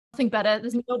Nothing better.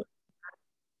 There's no.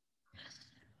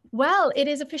 Well, it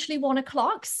is officially 1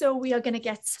 o'clock, so we are going to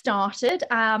get started.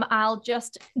 I'll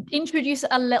just introduce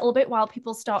a little bit while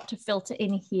people start to filter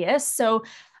in here. So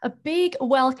a big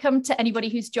welcome to anybody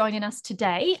who's joining us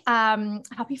today.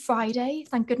 Happy Friday.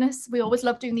 Thank goodness. We always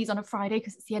love doing these on a Friday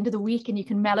because it's the end of the week and you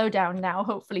can mellow down now,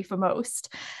 hopefully for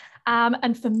most.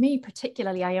 And for me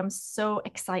particularly, I am so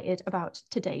excited about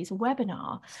today's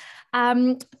webinar.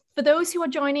 For those who are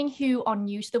joining who are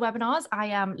new to the webinars, I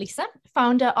am Lisa,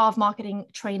 founder of Marketing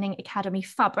Training Academy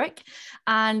Fabric,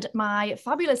 and my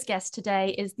fabulous guest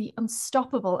today is the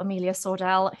unstoppable Amelia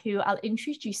Sordell, who I'll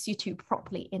introduce you to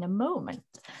properly in a moment.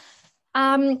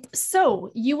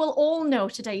 So you will all know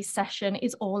today's session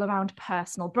is all around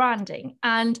personal branding,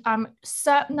 and I'm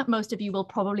certain that most of you will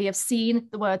probably have seen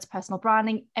the words personal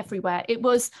branding everywhere. It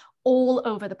was all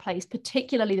over the place,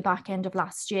 particularly the back end of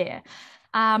last year.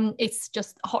 It's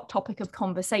just a hot topic of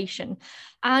conversation.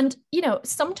 And, you know,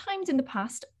 sometimes in the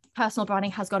past, personal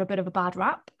branding has got a bit of a bad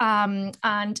rap,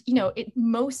 and, you know, it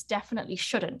most definitely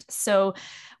shouldn't. So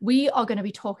we are going to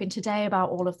be talking today about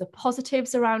all of the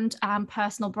positives around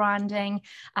personal branding,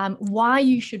 why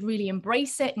you should really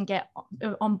embrace it and get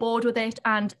on board with it,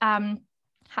 and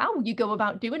how you go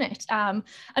about doing it, and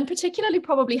particularly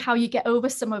probably how you get over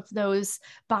some of those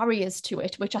barriers to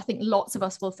it, which I think lots of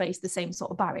us will face the same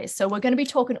sort of barriers. So we're going to be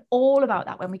talking all about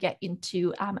that when we get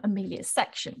into Amelia's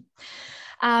section.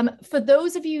 For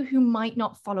those of you who might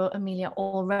not follow Amelia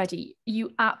already,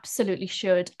 you absolutely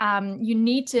should. You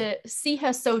need to see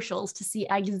her socials to see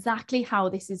exactly how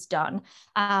this is done,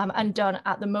 and done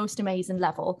at the most amazing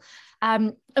level.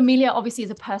 Amelia obviously is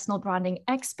a personal branding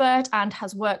expert and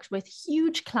has worked with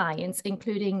huge clients,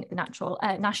 including the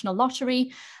National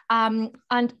Lottery,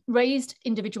 and raised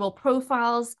individual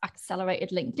profiles, accelerated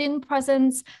LinkedIn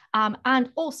presence,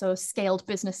 and also scaled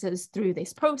businesses through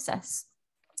this process.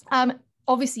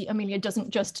 Obviously, Amelia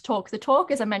doesn't just talk the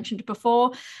talk, as I mentioned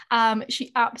before.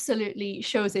 She absolutely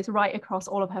shows this right across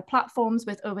all of her platforms,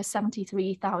 with over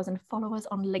 73,000 followers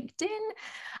on LinkedIn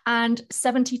and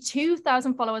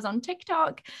 72,000 followers on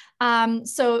TikTok.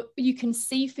 So you can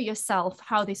see for yourself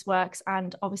how this works.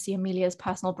 And obviously, Amelia's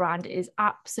personal brand is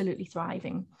absolutely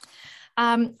thriving.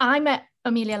 I met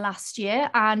Amelia last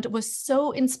year and was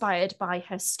so inspired by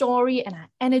her story and her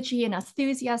energy and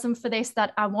enthusiasm for this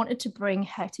that I wanted to bring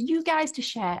her to you guys to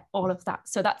share all of that.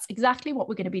 So that's exactly what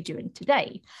we're going to be doing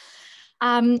today.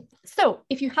 So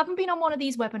if you haven't been on one of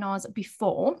these webinars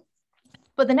before,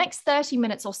 for the next 30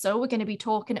 minutes or so, we're going to be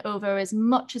talking over as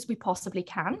much as we possibly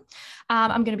can.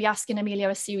 I'm going to be asking Amelia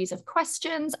a series of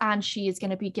questions, and she is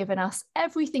going to be giving us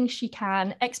everything she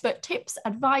can, expert tips,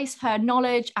 advice, her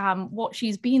knowledge, what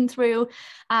she's been through.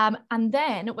 And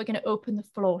then we're going to open the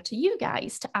floor to you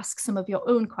guys to ask some of your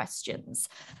own questions.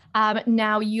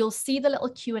 Now, you'll see the little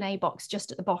Q&A box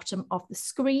just at the bottom of the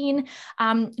screen.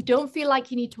 Don't feel like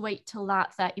you need to wait till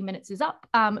that 30 minutes is up.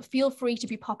 Feel free to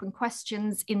be popping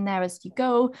questions in there as you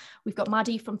go. We've got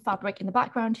Maddie from Fabric in the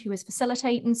background who is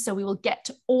facilitating, so we will get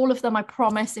to all of them, I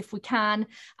promise, if we can,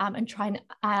 and try and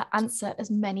answer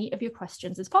as many of your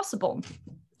questions as possible.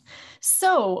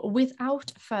 So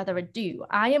without further ado,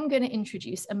 I am going to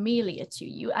introduce Amelia to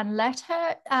you and let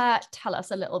her tell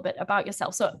us a little bit about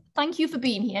yourself. So thank you for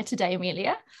being here today,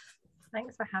 Amelia.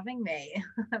 Thanks for having me.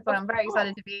 But I'm very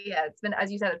excited to be here. It's been,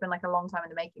 as you said, it's been like a long time in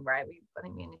the making, right? I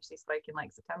think we initially spoke in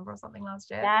like September or something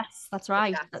last year. Yes, that's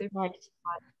right. Yeah, that's super right.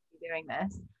 doing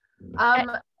this.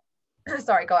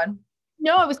 Sorry, go on.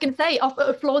 No, I was going to say,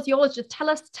 the floor's yours. Just tell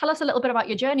us a little bit about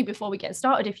your journey before we get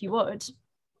started, if you would.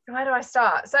 Where do I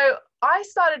start? So I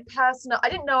started I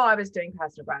didn't know I was doing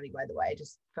personal branding, by the way,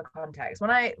 just for context.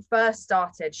 When I first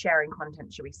started sharing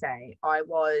content, should we say, I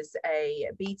was a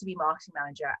B2B marketing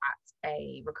manager at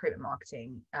a recruitment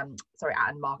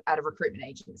at a recruitment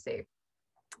agency.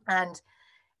 And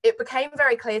it became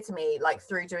very clear to me, like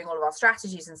through doing all of our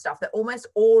strategies and stuff, that almost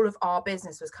all of our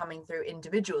business was coming through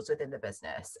individuals within the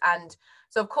business. And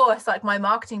so, of course, like my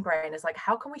marketing brain is like,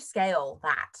 how can we scale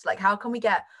that? Like, how can we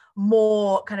get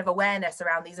more kind of awareness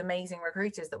around these amazing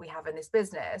recruiters that we have in this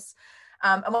business?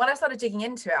 And when I started digging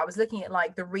into it, I was looking at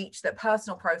like the reach that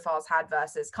personal profiles had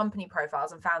versus company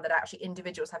profiles, and found that actually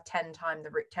individuals have 10 times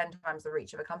the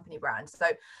reach of a company brand. So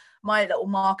my little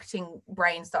marketing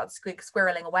brain started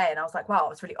squirreling away, and I was like, wow,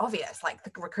 it's really obvious. Like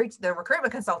the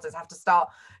recruitment consultants have to start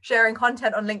sharing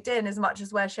content on LinkedIn as much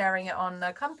as we're sharing it on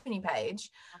the company page.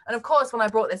 And of course, when I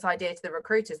brought this idea to the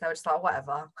recruiters, they were just like,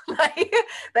 whatever. Like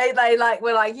they like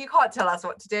were like, you can't tell us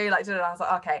what to do. Like, and I was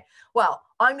like, okay, well,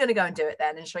 I'm going to go and do it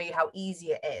then and show you how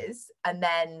easy it is. And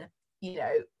then you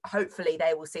know, hopefully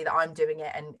they will see that I'm doing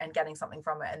it and getting something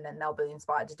from it, and then they'll be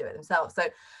inspired to do it themselves. So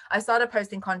I started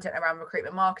posting content around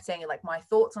recruitment marketing and like my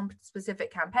thoughts on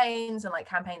specific campaigns and like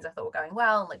campaigns I thought were going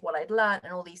well and like what I'd learned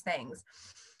and all these things.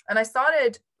 And I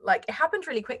started, like, it happened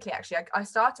really quickly, actually. I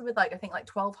started with like, I think like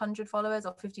 1,200 followers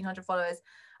or 1,500 followers.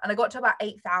 And I got to about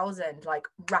 8,000, like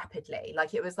rapidly.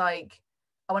 Like it was like,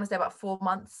 I want to say about 4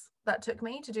 months that took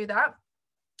me to do that.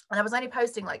 And I was only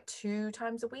posting like 2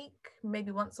 times a week, maybe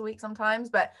once a week sometimes,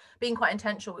 but being quite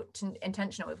intentional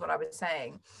with what I was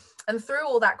saying. And through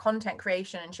all that content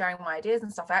creation and sharing my ideas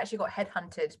and stuff, I actually got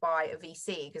headhunted by a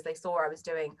VC because they saw I was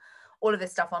doing all of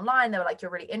this stuff online. They were like, you're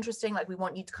really interesting. Like, we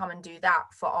want you to come and do that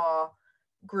for our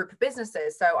group of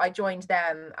businesses. So I joined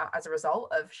them as a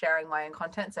result of sharing my own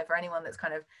content. So for anyone that's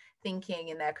kind of thinking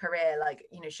in their career, like,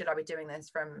 you know, should I be doing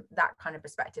this from that kind of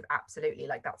perspective? Absolutely.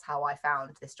 Like, that's how I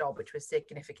found this job, which was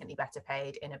significantly better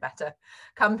paid in a better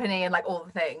company and like all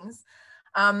the things.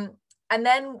 And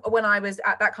then when I was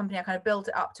at that company, I kind of built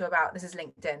it up to about, this is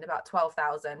LinkedIn, about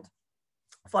 12,000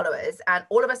 followers. And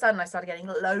all of a sudden I started getting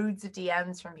loads of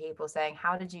DMs from people saying,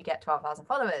 how did you get 12,000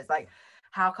 followers? Like,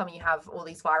 how come you have all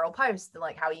these viral posts? And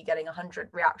like, how are you getting 100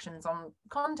 reactions on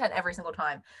content every single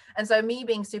time? And so me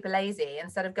being super lazy,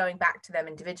 instead of going back to them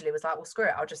individually, was like, well, screw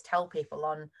it, I'll just tell people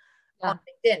on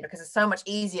LinkedIn, because it's so much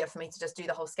easier for me to just do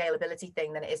the whole scalability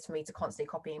thing than it is for me to constantly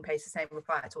copy and paste the same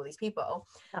reply to all these people.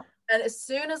 And as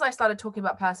soon as I started talking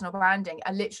about personal branding,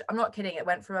 I'm not kidding, it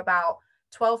went from about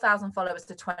 12,000 followers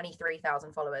to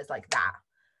 23,000 followers, like that.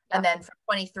 And then from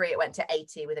 23 it went to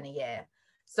 80 within a year.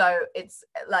 So it's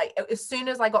like, as soon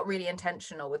as I got really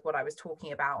intentional with what I was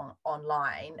talking about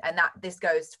online, and that this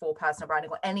goes for personal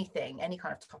branding or anything, any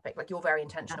kind of topic, like you're very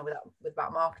intentional with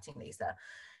about marketing, Lisa.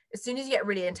 As soon as you get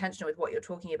really intentional with what you're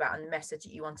talking about and the message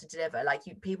that you want to deliver, like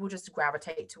people just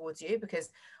gravitate towards you, because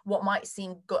what might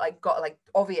seem like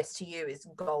obvious to you is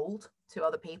gold to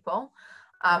other people.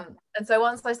 And so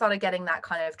once I started getting that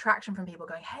kind of traction from people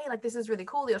going, hey, like, this is really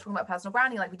cool that you're talking about personal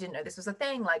branding, like we didn't know this was a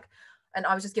thing, like, and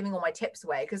I was just giving all my tips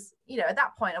away, because, you know, at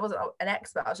that point I wasn't an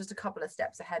expert, I was just a couple of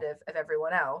steps ahead of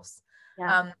everyone else.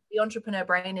 The entrepreneur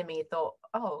brain in me thought,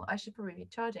 oh, I should probably be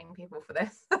charging people for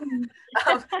this. And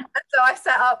so I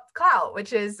set up Klowt,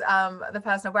 which is the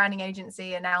personal branding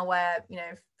agency, and now we're, you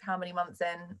know, how many months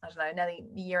in, I don't know, nearly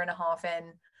a year and a half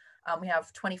in. We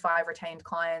have 25 retained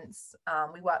clients.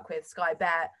 We work with Sky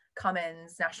Bet,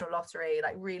 Cummins, National Lottery,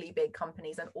 like really big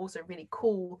companies, and also really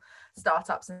cool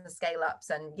startups and scale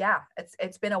ups. And yeah,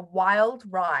 it's been a wild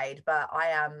ride, but I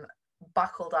am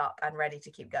buckled up and ready to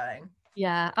keep going.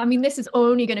 Yeah, I mean, this is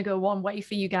only going to go one way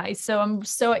for you guys. So I'm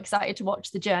so excited to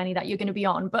watch the journey that you're going to be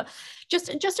on. But just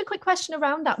a quick question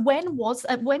around that.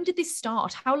 When did this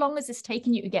start? How long has this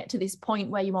taken you to get to this point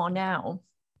where you are now?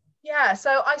 Yeah,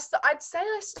 so I'd say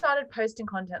I started posting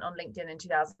content on LinkedIn in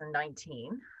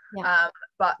 2019,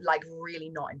 but like really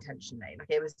not intentionally. Like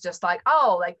it was just like,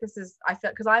 oh, like this is, I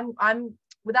feel, because I'm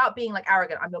without being like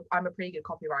arrogant, I'm a pretty good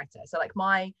copywriter. So like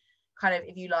my kind of,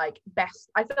 if you like, best,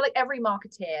 I feel like every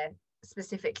marketeer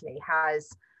specifically has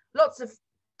lots of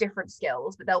different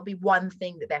skills, but there'll be one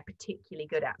thing that they're particularly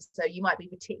good at. So you might be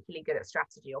particularly good at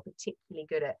strategy, or particularly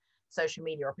good at social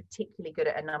media, or particularly good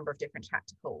at a number of different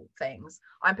tactical things.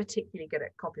 I'm particularly good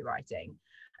at copywriting.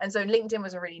 And so LinkedIn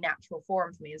was a really natural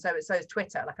forum for me. And so is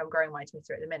Twitter. Like I'm growing my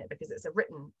Twitter at the minute because it's a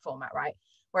written format, right?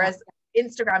 Whereas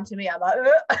Instagram to me, I'm like,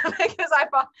 because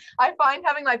I find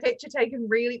having my picture taken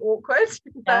really awkward.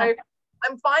 So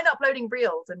I'm fine uploading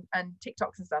reels and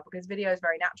TikToks and stuff, because video is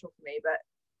very natural for me. But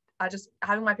I just,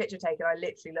 having my picture taken, I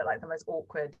literally look like the most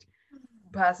awkward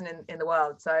person in the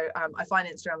world. So I find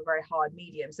Instagram a very hard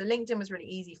medium. So LinkedIn was really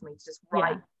easy for me to just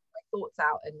write my thoughts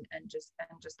out and just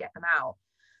get them out.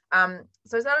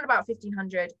 So I started about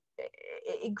 1,500.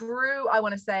 It grew, I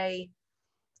want to say,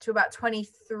 to about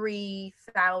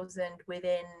 23,000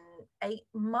 within 8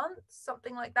 months,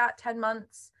 something like that, 10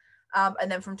 months.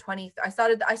 And then from 20, I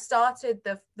started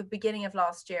the beginning of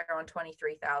last year on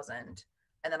 23,000,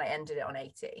 and then I ended it on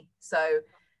 80. So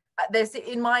there's,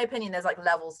 in my opinion, there's like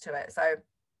levels to it. So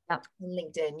on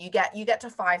LinkedIn, you get to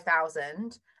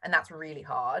 5,000, and that's really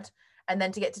hard. And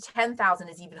then to get to 10,000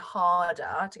 is even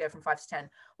harder, to go from 5 to 10.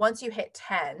 Once you hit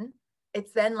 10,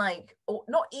 it's then like,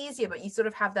 not easier, but you sort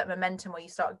of have that momentum where you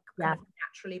start kind of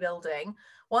naturally building.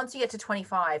 Once you get to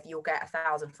 25, you'll get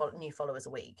 1,000 new followers a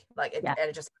week. Like and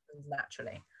it just happens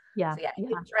naturally.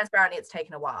 Transparently, it's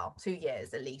taken a while, 2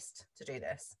 years at least, to do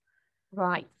this.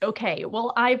 Right. Okay.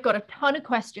 Well, I've got a ton of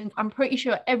questions. I'm pretty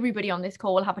sure everybody on this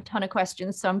call will have a ton of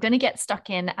questions. So I'm going to get stuck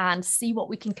in and see what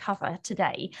we can cover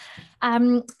today.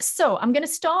 So I'm going to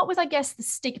start with, I guess, the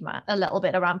stigma a little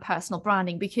bit around personal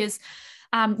branding, because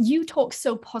You talk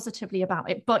so positively about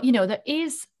it, but there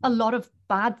is a lot of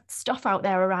bad stuff out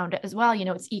there around it as well.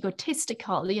 It's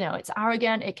egotistical, it's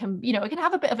arrogant, it can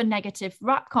have a bit of a negative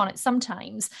rap on it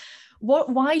sometimes.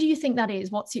 Why do you think that is?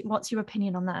 What's your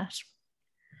opinion on that?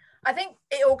 I think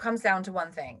it all comes down to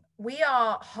one thing. We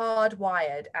are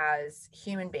hardwired as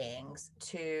human beings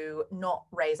to not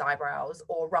raise eyebrows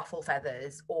or ruffle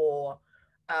feathers or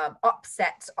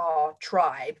upset our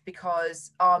tribe,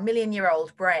 because our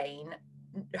million-year-old brain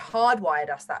hardwired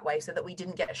us that way so that we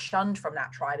didn't get shunned from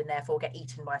that tribe and therefore get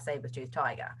eaten by a saber-toothed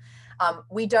tiger.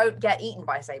 We don't get eaten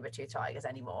by saber-toothed tigers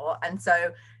anymore. And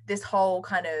so this whole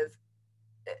kind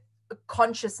of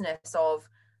consciousness of,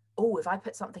 oh, if I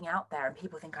put something out there and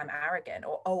people think I'm arrogant,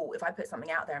 or, oh, if I put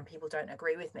something out there and people don't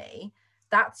agree with me,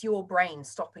 that's your brain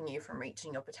stopping you from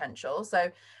reaching your potential. So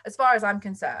as far as I'm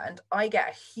concerned, I get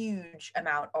a huge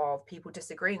amount of people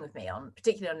disagreeing with me,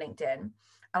 particularly on LinkedIn,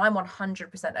 and I'm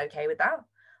 100% okay with that.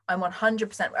 I'm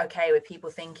 100% okay with people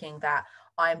thinking that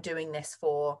I'm doing this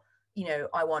for,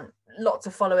 I want lots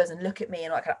of followers and look at me,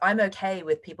 and I'm okay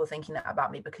with people thinking that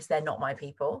about me, because they're not my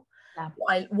people.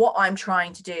 Yeah. What I'm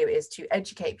trying to do is to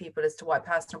educate people as to why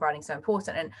personal branding is so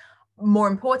important, and more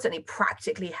importantly,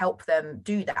 practically help them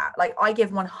do that. Like, I give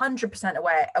 100%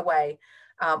 away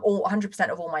or 100%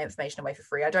 of all my information away for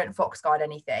free. I don't fox guard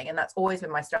anything, and that's always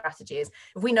been my strategy. Is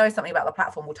if we know something about the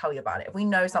platform, we'll tell you about it. If we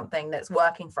know something that's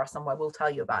working for us somewhere, we'll tell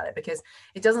you about it, because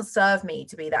it doesn't serve me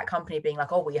to be that company being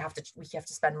like, oh, well, we have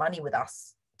to spend money with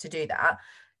us to do that,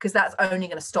 because that's only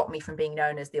going to stop me from being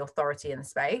known as the authority in the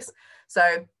space.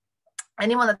 So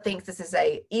anyone that thinks this is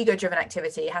a ego-driven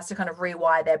activity has to kind of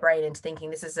rewire their brain into thinking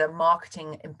this is a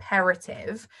marketing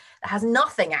imperative that has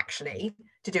nothing actually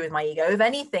to do with my ego. If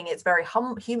anything, it's very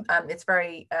humbling,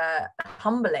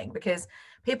 because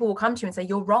people will come to you and say,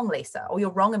 you're wrong, Lisa, or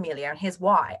you're wrong, Amelia, and here's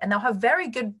why. And they'll have very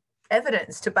good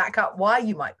evidence to back up why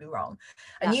you might be wrong.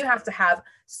 And you have to have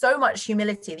so much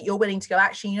humility that you're willing to go,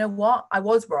 actually, you know what, I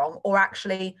was wrong, or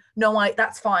actually, no,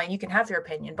 that's fine, you can have your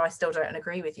opinion, but I still don't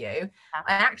agree with you.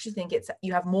 I actually think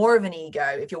you have more of an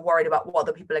ego if you're worried about what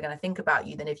other people are going to think about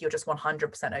you than if you're just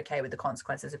 100% okay with the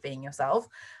consequences of being yourself.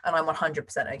 And I'm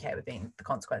 100% okay with being the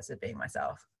consequences of being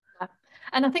myself.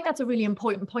 And I think that's a really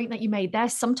important point that you made there.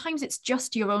 Sometimes it's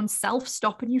just your own self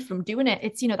stopping you from doing it.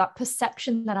 It's, that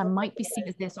perception that I might be seen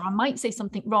as this, or I might say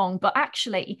something wrong, but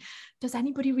actually, does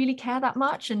anybody really care that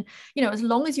much? And, as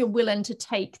long as you're willing to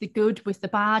take the good with the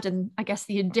bad, and I guess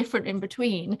the indifferent in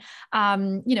between,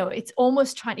 it's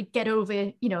almost trying to get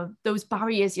over, those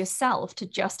barriers yourself to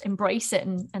just embrace it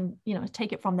and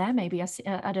take it from there. Maybe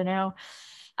I don't know.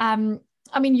 I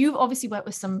mean, you've obviously worked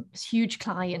with some huge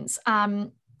clients.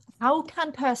 How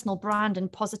can personal branding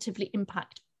positively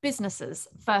impact businesses,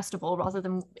 first of all, rather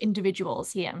than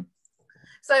individuals here?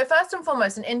 So first and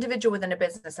foremost, an individual within a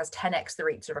business has 10x the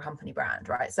reach of a company brand,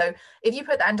 right? So if you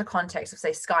put that into context of,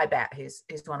 say, Sky Bet, who's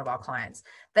one of our clients,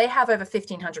 they have over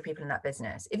 1,500 people in that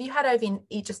business. If you had over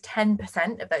just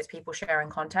 10% of those people sharing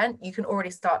content, you can already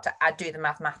start to do the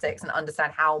mathematics and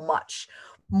understand how much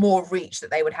more reach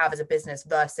that they would have as a business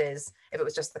versus if it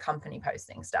was just the company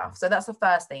posting stuff. So that's the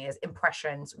first thing, is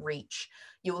impressions, reach.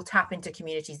 You will tap into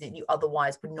communities that you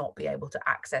otherwise would not be able to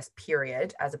access,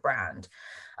 period, as a brand.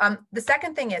 The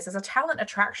second thing is, as a talent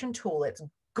attraction tool, it's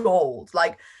gold.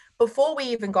 Like, before we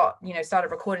even got,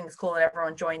 started recording this call and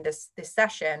everyone joined this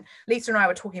session, Lisa and I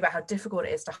were talking about how difficult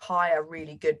it is to hire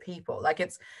really good people. Like,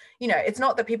 it's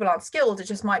not that people aren't skilled. It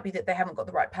just might be that they haven't got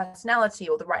the right personality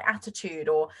or the right attitude,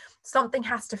 or something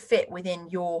has to fit within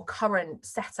your current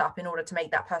setup in order to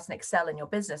make that person excel in your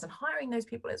business. And hiring those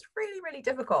people is really, really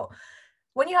difficult.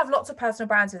 When you have lots of personal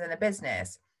brands within a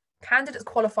business, candidates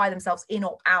qualify themselves in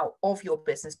or out of your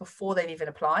business before they've even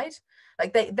applied.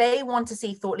 Like, they want to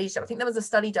see thought leadership. I think there was a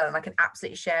study done, and I can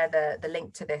absolutely share the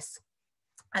link to this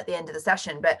at the end of the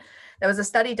session, but there was a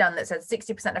study done that said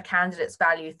 60% of candidates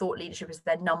value thought leadership as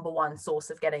their number one source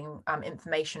of getting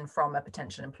information from a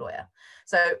potential employer.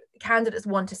 So candidates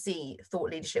want to see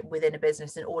thought leadership within a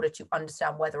business in order to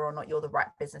understand whether or not you're the right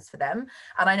business for them.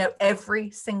 And I know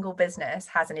every single business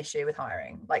has an issue with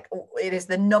hiring. Like, it is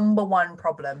the number one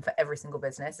problem for every single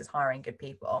business, is hiring good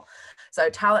people. So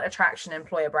talent attraction,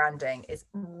 employer branding is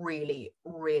really,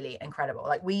 really incredible.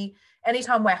 Like,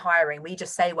 anytime we're hiring, we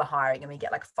just say we're hiring and we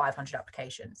get like 500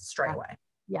 applications straight away.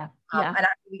 Yeah. And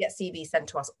actually we get CVs sent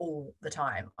to us all the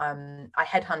time. I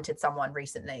headhunted someone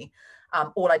recently.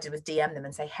 All I did was DM them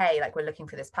and say, hey, like, we're looking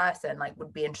for this person, like,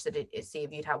 would be interested to see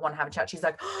if you'd want to have a chat. She's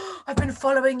like, oh, I've been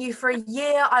following you for a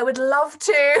year, I would love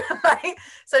to. Like,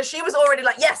 so she was already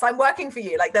like, yes, I'm working for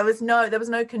you. Like, there was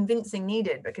no convincing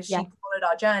needed, because she followed followed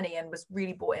our journey and was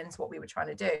really bought into what we were trying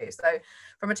to do. So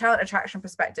from a talent attraction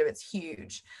perspective, it's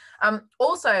huge.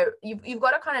 Also, you've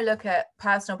got to kind of look at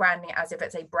personal branding as if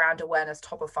it's a brand awareness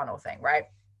top of funnel thing, right?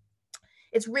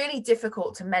 It's really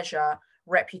difficult to measure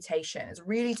reputation. It's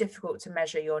really difficult to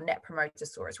measure your net promoter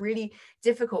score. It's really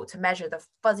difficult to measure the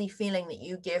fuzzy feeling that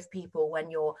you give people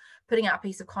when you're putting out a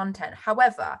piece of content.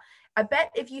 However, I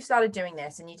bet if you started doing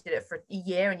this and you did it for a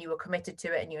year and you were committed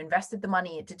to it and you invested the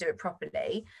money to do it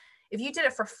properly, if you did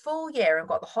it for a full year and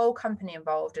got the whole company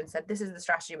involved and said, this is the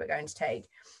strategy we're going to take,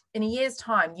 in a year's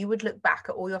time, you would look back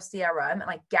at all your CRM and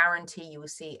I guarantee you will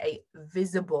see a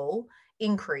visible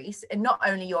increase in not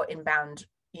only your inbound,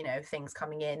 things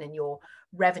coming in and your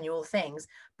revenue, all things,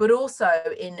 but also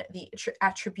in the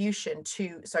attribution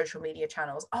to social media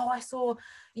channels. Oh, I saw,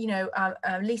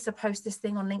 Lisa post this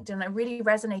thing on LinkedIn and it really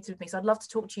resonated with me. So I'd love to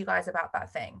talk to you guys about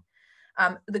that thing.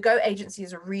 The Go agency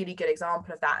is a really good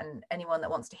example of that. And anyone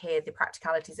that wants to hear the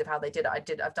practicalities of how they did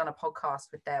it, I've done a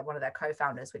podcast with one of their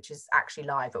co-founders, which is actually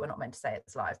live, but we're not meant to say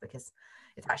it's live because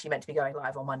it's actually meant to be going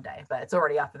live on Monday, but it's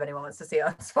already up if anyone wants to see it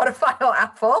on Spotify or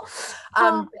Apple.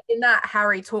 In that,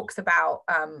 Harry talks about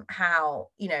how,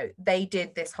 they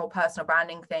did this whole personal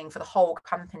branding thing for the whole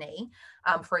company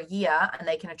for a year, and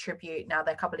they can attribute, now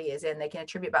they're a couple of years in, they can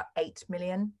attribute about 8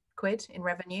 million quid in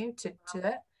revenue to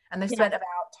it. And they spent about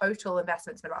total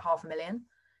investments about 500,000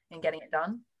 in getting it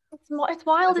done. It's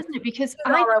wild, isn't it? Because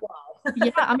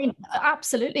I mean,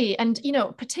 absolutely. And,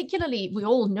 particularly, we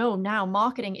all know now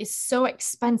marketing is so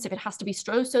expensive. It has to be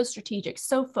so strategic,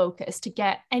 so focused to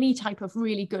get any type of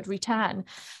really good return.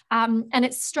 And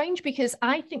it's strange because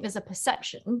I think there's a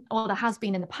perception, or there has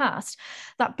been in the past,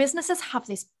 that businesses have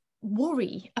this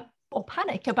worry or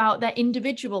panic about their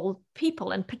individual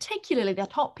people, and particularly their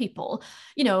top people,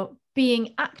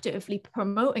 being actively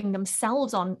promoting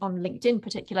themselves on LinkedIn,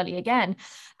 particularly again,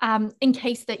 in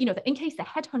case that, in case they're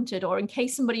headhunted, or in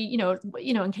case somebody,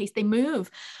 in case they move.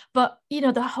 But,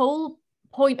 the whole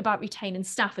point about retaining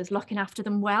staff is looking after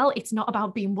them well. It's not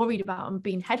about being worried about them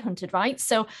being headhunted, right?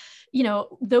 So,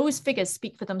 those figures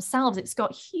speak for themselves. It's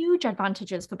got huge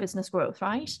advantages for business growth,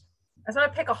 right? I just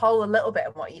want to pick a hole a little bit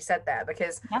on what you said there,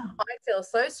 because I feel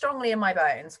so strongly in my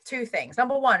bones. Two things.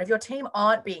 Number one, if your team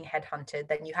aren't being headhunted,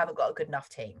 then you haven't got a good enough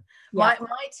team. My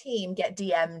team get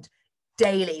DM'd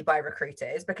daily by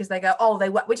recruiters because they go, oh, they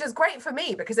work, which is great for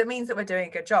me because it means that we're doing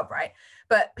a good job, right?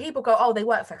 But people go, oh, they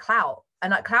work for Klowt,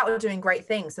 and like Klowt are doing great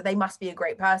things, so they must be a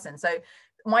great person. So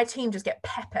my team just get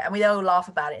peppered, and we all laugh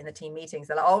about it in the team meetings.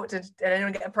 They're like, oh, did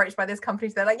anyone get approached by this company?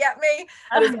 So they're like, yeah, me.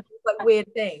 And it's like a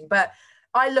weird thing, but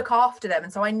I look after them.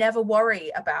 And so I never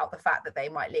worry about the fact that they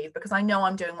might leave, because I know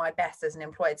I'm doing my best as an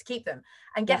employer to keep them.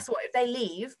 And guess what? If they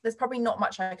leave, there's probably not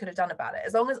much I could have done about it.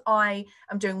 As long as I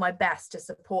am doing my best to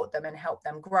support them and help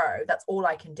them grow, that's all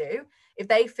I can do. If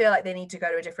they feel like they need to go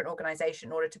to a different organization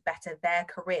in order to better their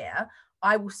career,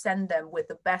 I will send them with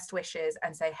the best wishes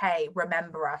and say, hey,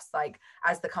 remember us, like,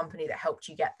 as the company that helped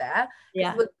you get there.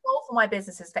 The goal for my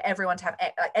business is for everyone to have,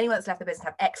 like, anyone that's left the business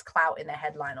have X Klowt in their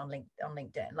headline on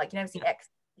LinkedIn. Like, you never see X,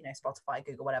 Spotify,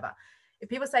 Google, whatever. If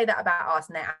people say that about us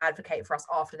and they advocate for us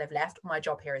after they've left, my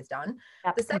job here is done.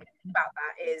 The second thing about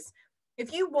that is,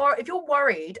 if you're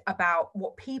worried about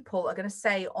what people are going to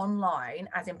say online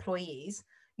as employees,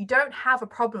 you don't have a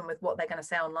problem with what they're going to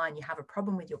say online. You have a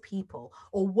problem with your people,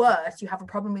 or worse, you have a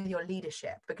problem with your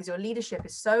leadership, because your leadership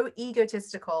is so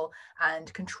egotistical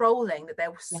and controlling that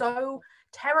they're so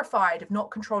terrified of not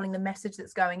controlling the message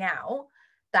that's going out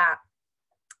that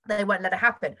they won't let it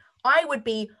happen. I would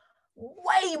be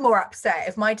way more upset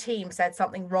if my team said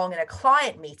something wrong in a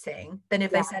client meeting than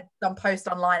if they said some post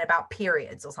online about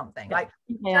periods or something. Like,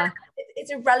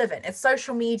 it's irrelevant. It's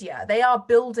social media. They are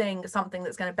building something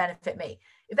that's going to benefit me.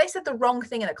 If they said the wrong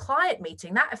thing in a client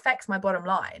meeting, that affects my bottom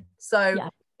line. So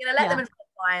let them in front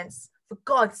of clients. For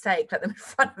God's sake, let them in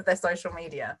front of their social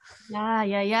media.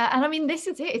 And I mean, this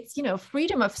is it. It's,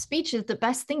 freedom of speech is the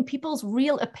best thing. People's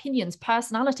real opinions,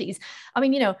 personalities. I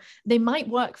mean, they might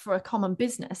work for a common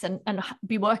business and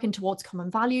be working towards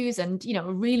common values and,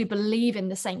 really believe in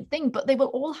the same thing, but they will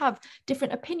all have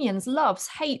different opinions, loves,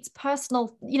 hates,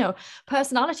 personal,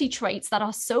 personality traits that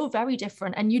are so very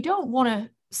different. And you don't want to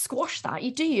squash that,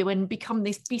 do you, and become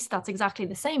this beast that's exactly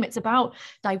the same. It's about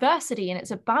diversity and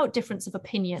it's about difference of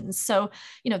opinions. So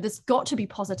there's got to be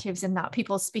positives in that.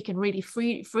 People speaking really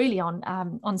freely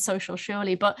on social,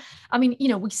 surely, but I mean,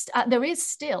 there is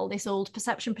still this old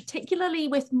perception, particularly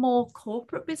with more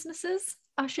corporate businesses,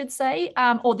 I should say,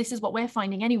 or this is what we're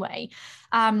finding anyway,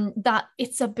 that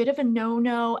it's a bit of a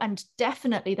no-no, and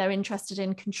definitely they're interested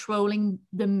in controlling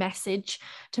the message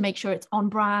to make sure it's on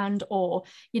brand, or,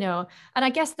 and I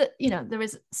guess that, there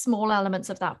is small elements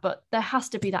of that, but there has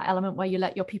to be that element where you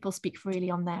let your people speak freely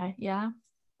on there. Yeah.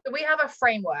 So we have a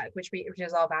framework which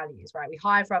is our values, right? We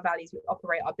hire for our values, we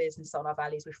operate our business on our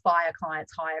values, we hire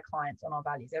clients on our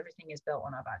values. Everything is built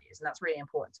on our values, and that's really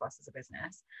important to us as a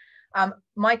business.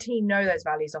 My team know those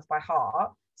values off by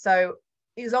heart. So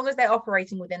as long as they're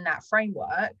operating within that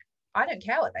framework, I don't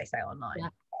care what they say online.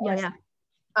 Yeah.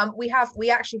 We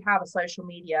actually have a social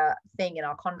media thing in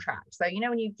our contract. So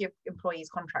when you give employees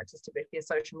contracts, it's typically a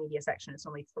social media section. It's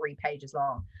only 3 pages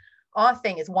long. Our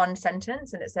thing is 1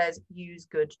 sentence, and it says use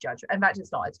good judgment. In fact,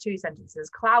 it's not. It's 2 sentences.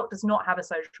 Klowt does not have a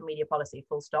social media policy.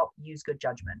 Full stop. Use good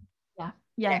judgment. Yeah.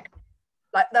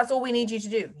 Like, that's all we need you to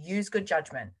do. Use good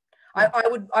judgment. Yeah.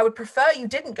 I would prefer you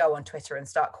didn't go on Twitter and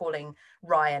start calling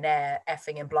Ryanair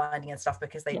effing and blinding and stuff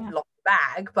because they lost the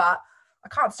bag, but I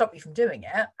can't stop you from doing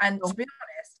it. And to be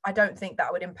honest, I don't think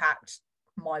that would impact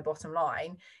my bottom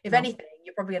line. If anything,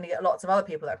 you're probably going to get lots of other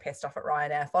people that are pissed off at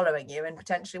Ryanair following you, and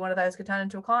potentially one of those could turn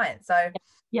into a client. So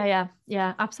yeah,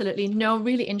 absolutely. No,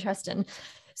 really interesting.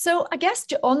 So I guess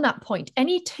on that point,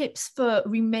 any tips for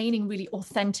remaining really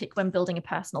authentic when building a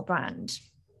personal brand?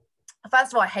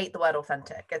 First of all, I hate the word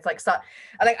authentic. It's like, so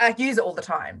I use it all the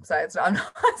time. So it's not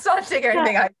a dig or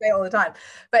anything. I say it all the time.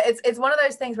 But it's one of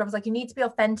those things where I was like, you need to be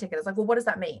authentic. And it's like, well, what does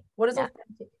that mean? What does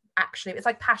authentic actually? It's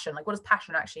like passion. Like, what does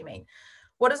passion actually mean?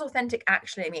 What does authentic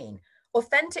actually mean?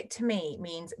 Authentic to me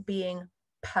means being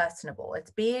personable.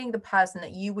 It's being the person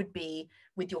that you would be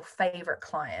with your favorite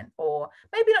client, or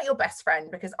maybe not your best friend,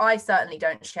 because I certainly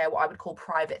don't share what I would call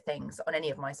private things on any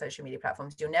of my social media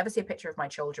platforms. You'll never see a picture of my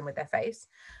children with their face,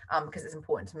 because it's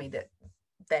important to me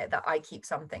that I keep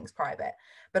some things private.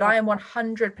 But I am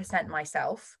 100%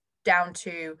 myself, down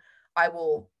to I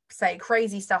will say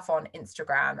crazy stuff on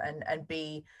Instagram and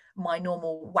be my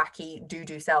normal wacky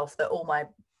doo-doo self that all my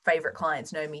favorite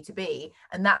clients know me to be.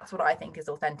 And that's what I think is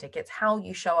authentic. It's how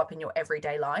you show up in your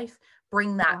everyday life.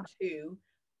 Bring that to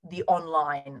the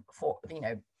online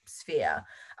sphere.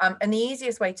 And the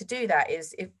easiest way to do that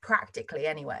is, if practically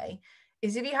anyway,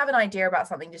 is if you have an idea about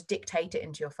something, just dictate it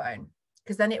into your phone,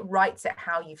 because then it writes it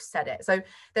how you've said it. So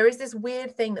there is this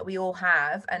weird thing that we all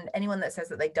have, and anyone that says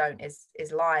that they don't is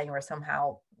lying, or is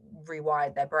somehow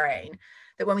rewired their brain,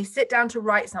 that when we sit down to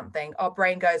write something, our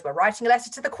brain goes, we're writing a letter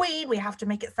to the Queen, we have to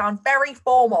make it sound very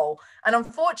formal. And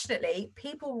unfortunately,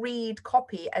 people read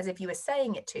copy as if you were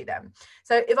saying it to them.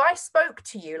 So if I spoke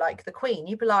to you like the Queen,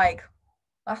 you'd be like,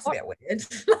 that's a bit weird.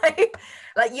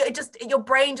 like your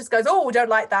brain just goes, oh, don't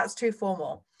like that, it's too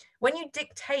formal. When you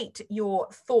dictate your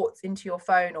thoughts into your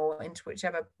phone, or into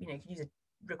whichever, you can use a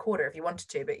recorder if you wanted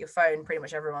to, but your phone, pretty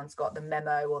much everyone's got the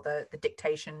memo or the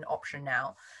dictation option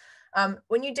now.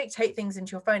 When you dictate things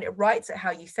into your phone, it writes it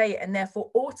how you say it, and therefore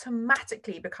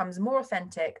automatically becomes more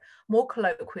authentic, more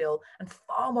colloquial, and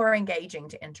far more engaging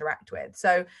to interact with.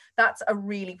 So that's a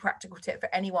really practical tip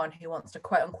for anyone who wants to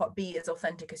quote unquote be as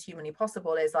authentic as humanly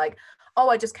possible, is like, oh,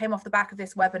 I just came off the back of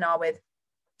this webinar with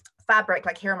fabric,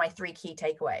 like here are my 3 key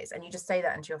takeaways, and you just say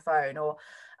that into your phone. Or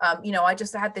I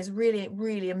just had this really,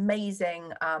 really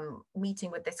amazing meeting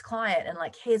with this client, and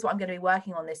like, here's what I'm going to be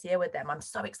working on this year with them. I'm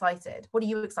so excited. What are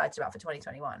you excited about for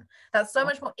 2021? That's so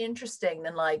much more interesting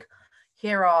than like,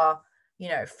 here are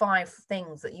 5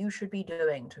 things that you should be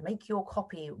doing to make your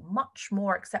copy much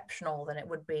more exceptional than it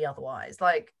would be otherwise.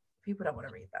 Like, people don't want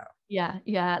to read that.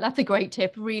 Yeah, that's a great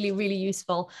tip. Really, really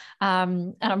useful.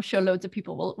 And I'm sure loads of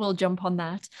people will jump on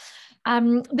that.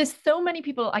 There's so many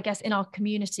people, I guess, in our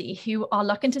community who are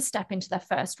looking to step into their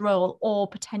first role, or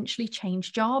potentially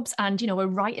change jobs. And, we're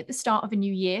right at the start of a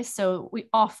new year. So we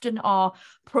often are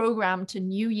programmed to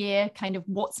new year, kind of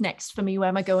what's next for me? Where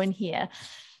am I going here?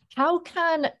 How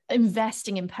can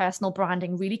investing in personal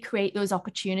branding really create those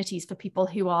opportunities for people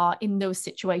who are in those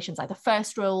situations, either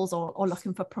first roles or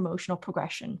looking for promotional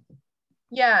progression?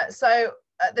 Yeah, so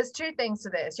there's 2 things to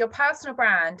this. Your personal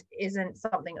brand isn't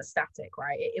something that's static,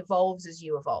 right? It evolves as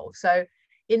you evolve. So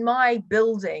in my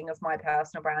building of my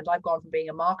personal brand, I've gone from being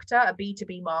a marketer, a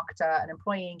B2B marketer, an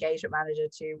employee engagement manager,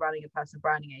 to running a personal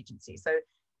branding agency. So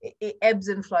it ebbs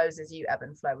and flows as you ebb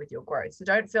and flow with your growth. So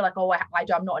don't feel like, oh,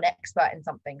 I'm not an expert in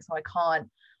something, so I can't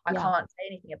say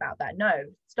anything about that. No,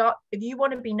 if you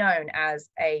want to be known as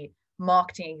a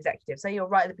marketing executive, say you're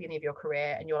right at the beginning of your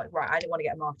career and you're like, right, I don't want to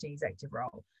get a marketing executive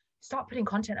role, start putting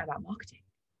content about marketing.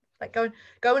 Like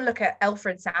go and look at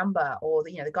Alfred Samba, or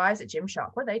the guys at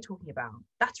Gymshark. What are they talking about?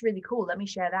 That's really cool. Let me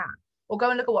share that. or go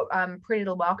and look at what Pretty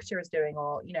Little Marketer is doing,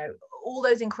 or, you know, all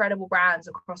those incredible brands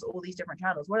across all these different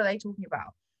channels. What are they talking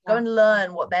about? Go and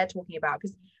learn what they're talking about,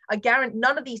 because I guarantee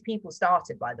none of these people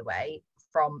started, by the way,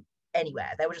 from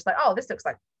anywhere. They were just like, oh, this looks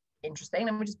like interesting,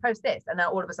 and we just post this, and then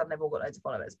all of a sudden they've all got loads of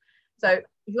followers. So if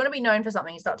you want to be known for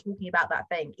something, you start talking about that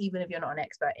thing, even if you're not an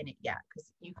expert in it yet,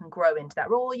 because you can grow into that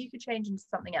role, or you could change into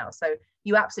something else. So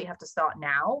you absolutely have to start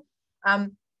now.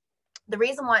 The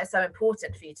reason why it's so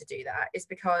important for you to do that is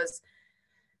because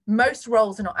most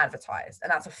roles are not advertised,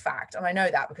 and that's a fact. And I know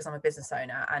that because I'm a business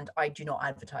owner and I do not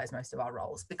advertise most of our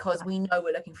roles, because we know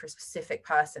we're looking for a specific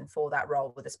person for that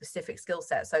role with a specific skill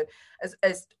set. So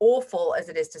as awful as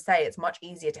it is to say, it's much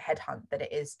easier to headhunt than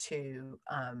it is to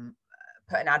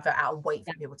put an advert out and wait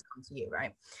for people to come to you,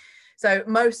 right? So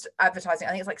most advertising,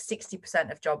 I think it's like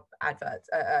 60% of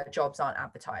jobs aren't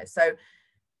advertised. So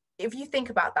if you think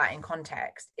about that in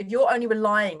context, if you're only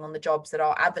relying on the jobs that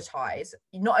are advertised,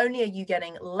 not only are you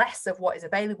getting less of what is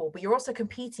available, but you're also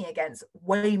competing against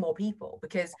way more people,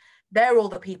 because they're all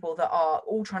the people that are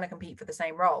all trying to compete for the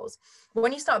same roles. But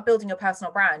when you start building your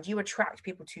personal brand, you attract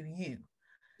people to you.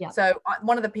 Yeah. So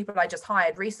one of the people I just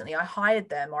hired recently, I hired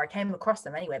them, or I came across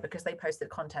them anyway, because they posted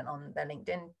content on their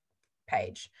LinkedIn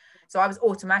page. So I was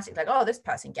automatically like, oh, this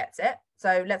person gets it.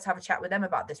 So let's have a chat with them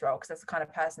about this role, because that's the kind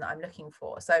of person that I'm looking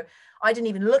for. So I didn't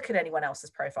even look at anyone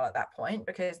else's profile at that point,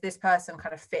 because this person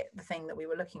kind of fit the thing that we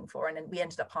were looking for. And then we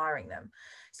ended up hiring them.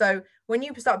 So when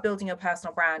you start building your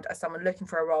personal brand as someone looking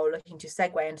for a role, looking to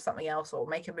segue into something else or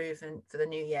make a move for the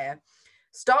new year,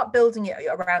 start building it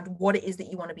around what it is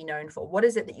that you want to be known for. What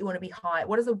is it that you want to be hired?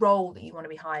 What is the role that you want to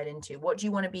be hired into? What do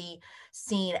you want to be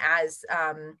seen as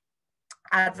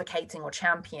advocating or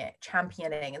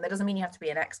championing? And that doesn't mean you have to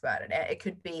be an expert in it. It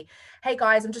could be, hey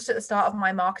guys, I'm just at the start of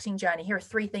my marketing journey. Here are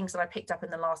 3 things that I picked up in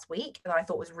the last week that I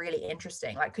thought was really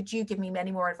interesting. Like, could you give me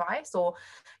any more advice? Or,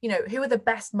 you know, who are the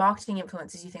best marketing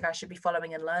influencers you think I should be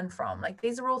following and learn from? Like,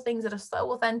 these are all things that are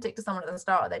so authentic to someone at the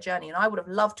start of their journey. And I would have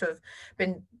loved to have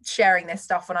been sharing this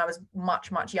stuff when I was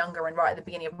much, much younger and right at the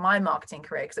beginning of my marketing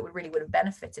career, because it really would have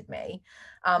benefited me.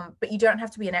 But you don't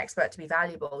have to be an expert to be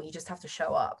valuable. You just have to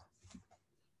show up.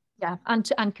 Yeah,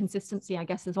 and consistency, I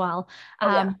guess, as well.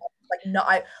 Like, no,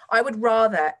 I would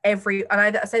rather and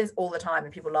I say this all the time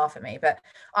and people laugh at me, but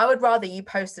I would rather you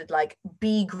posted like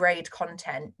B grade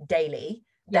content daily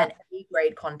than A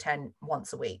grade content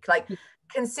once a week. Like,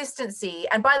 consistency.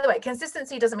 And by the way,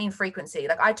 consistency doesn't mean frequency.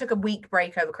 Like, I took a week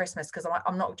break over Christmas because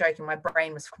I'm not joking, my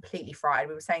brain was completely fried.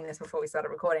 We were saying this before we started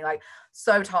recording, like,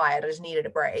 so tired, I just needed a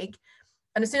break.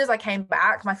 And as soon as I came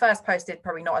back, my first post did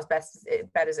probably not as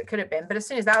bad as it could have been. But as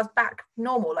soon as that was back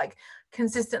normal, like,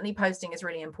 consistently posting is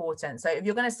really important. So if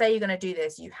you're going to say you're going to do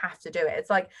this, you have to do it. It's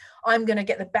like, I'm going to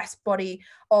get the best body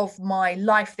of my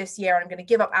life this year, and I'm going to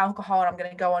give up alcohol, and I'm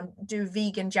going to go on do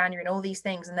vegan January and all these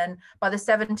things. And then by the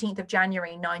 17th of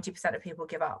January, 90% of people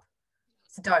give up.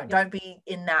 So don't be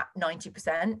in that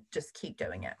 90%. Just keep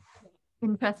doing it.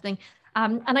 Interesting.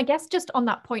 And I guess just on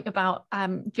that point about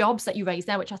jobs that you raised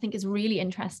there, which I think is really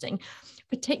interesting,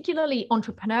 particularly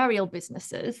entrepreneurial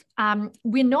businesses,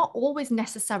 we're not always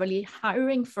necessarily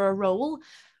hiring for a role.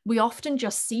 We often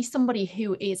just see somebody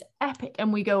who is epic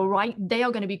and we go, right, they are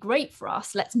going to be great for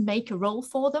us. Let's make a role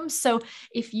for them. So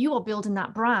if you are building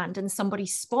that brand and somebody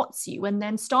spots you and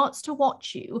then starts to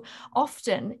watch you,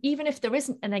 often, even if there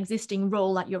isn't an existing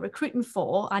role that you're recruiting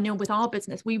for, I know with our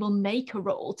business, we will make a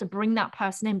role to bring that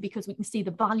person in because we can see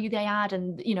the value they add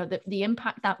and, you know, the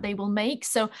impact that they will make.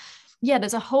 So yeah,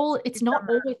 there's a whole, it's not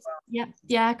always,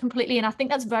 yeah, completely. And I think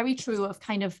that's very true of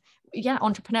kind of,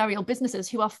 entrepreneurial businesses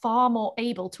who are far more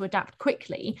able to adapt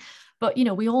quickly. But, you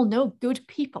know, we all know good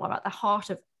people are at the heart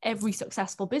of every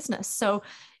successful business. So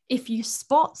if you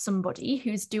spot somebody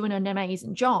who's doing an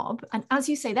amazing job, and as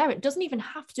you say there, it doesn't even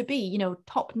have to be, you know,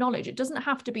 top knowledge. It doesn't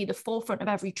have to be the forefront of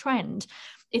every trend.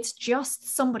 It's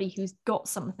just somebody who's got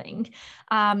something.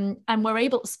 And we're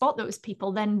able to spot those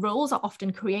people, then roles are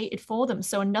often created for them.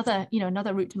 So another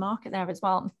route to market there as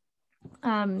well.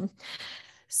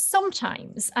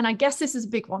 Sometimes, and I guess this is a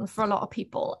big one for a lot of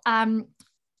people,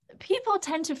 people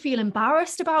tend to feel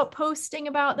embarrassed about posting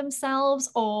about themselves,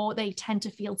 or they tend to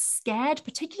feel scared.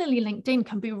 Particularly LinkedIn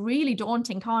can be really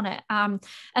daunting, can't it? And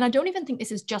I don't even think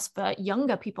this is just for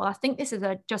younger people. I think this is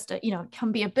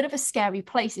can be a bit of a scary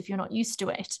place if you're not used to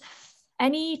it.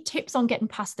 Any tips on getting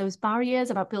past those barriers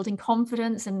about building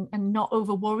confidence and not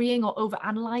over worrying or over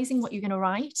analyzing what you're going to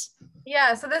write?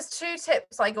 Yeah, so there's 2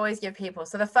 tips I always give people.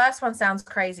 So the first one sounds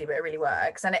crazy, but it really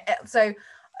works. And so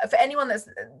for anyone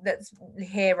that's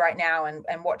here right now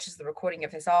and watches the recording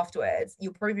of this afterwards,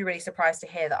 you'll probably be really surprised to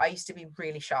hear that I used to be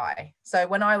really shy. So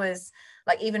when I was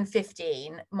like even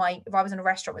 15, if I was in a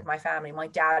restaurant with my family, my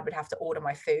dad would have to order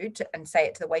my food and say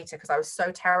it to the waiter, because I was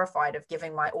so terrified of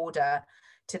giving my order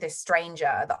to this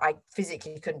stranger that I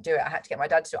physically couldn't do it. I had to get my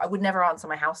dad to do it. I would never answer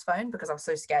my house phone because I was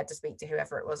so scared to speak to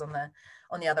whoever it was on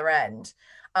the other end.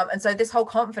 And so this whole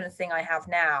confidence thing I have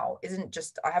now isn't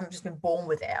just, I haven't just been born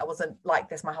with it. I wasn't like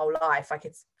this my whole life. Like,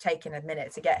 it's taken a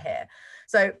minute to get here.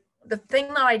 So the thing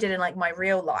that I did in like my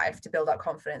real life to build up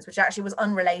confidence, which actually was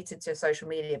unrelated to social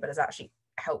media, but has actually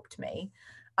helped me,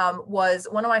 was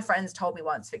one of my friends told me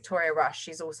once, Victoria Rush,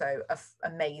 she's also an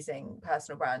amazing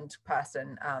personal brand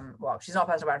person. Well, she's not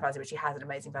a personal brand person, but she has an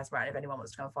amazing personal brand. If anyone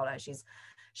wants to come and follow her,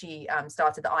 she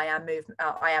started the I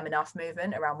Am Enough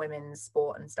movement around women's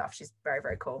sport and stuff. She's very,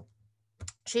 very cool.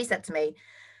 She said to me,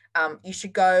 you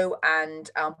should go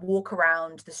and walk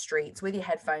around the streets with your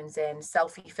headphones in,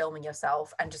 selfie filming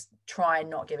yourself, and just try and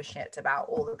not give a shit about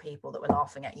all the people that were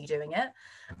laughing at you doing it.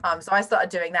 So I started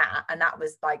doing that, and that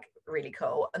was like really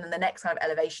cool. And then the next kind of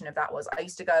elevation of that was, I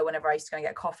used to go, whenever I used to go and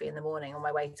get coffee in the morning on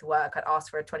my way to work, I'd ask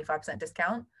for a 25%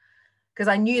 discount, because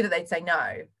I knew that they'd say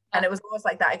no. And it was almost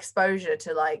like that exposure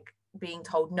to like being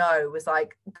told no was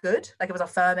like good, like it was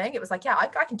affirming. It was like, yeah,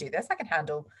 I can do this, I can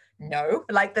handle no,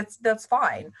 like that's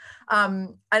fine.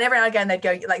 And every now and again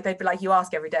they'd be like, you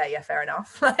ask every day, yeah, fair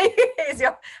enough. Like,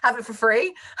 have it for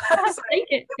free. So take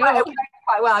it, it went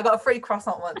quite well. I got a free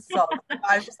croissant once, so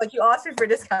I was just like, you asked me for a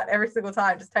discount every single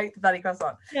time, just take the bloody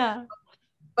croissant. Yeah.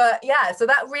 But yeah, so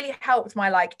that really helped my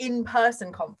like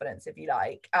in-person confidence, if you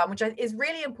like, which is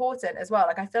really important as well.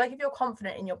 Like, I feel like if you're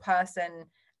confident in your person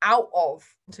out of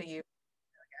until you,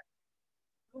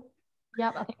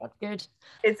 yeah, I think that's good.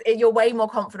 You're way more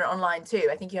confident online too.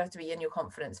 I think you have to be in your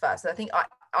confidence first. So I think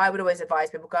I would always advise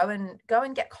people go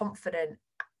and get confident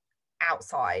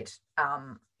outside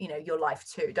your life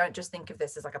too. Don't just think of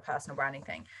this as like a personal branding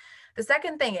thing. The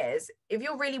second thing is, if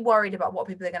you're really worried about what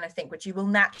people are going to think, which you will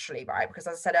naturally, right? Because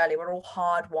as I said earlier, we're all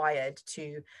hardwired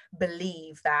to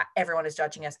believe that everyone is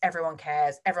judging us, everyone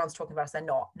cares, everyone's talking about us. They're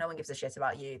not. No one gives a shit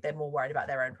about you. They're more worried about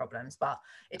their own problems, but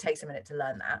it takes a minute to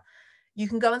learn that. You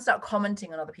can go and start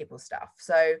commenting on other people's stuff.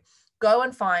 So go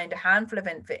and find a handful of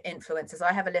influencers.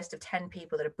 I have a list of 10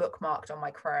 people that are bookmarked on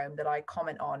my Chrome that I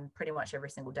comment on pretty much every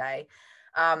single day.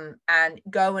 And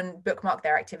go and bookmark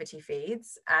their activity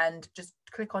feeds and just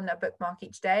click on their bookmark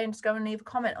each day and just go and leave a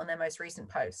comment on their most recent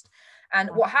post. And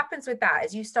what happens with that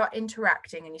is you start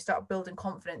interacting and you start building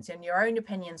confidence in your own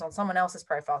opinions on someone else's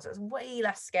profile. So it's way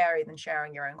less scary than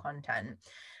sharing your own content.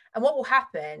 And what will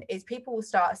happen is people will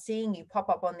start seeing you pop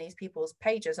up on these people's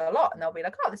pages a lot, and they'll be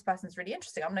like, oh, this person's really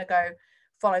interesting, I'm going to go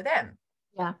follow them.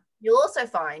 Yeah. You'll also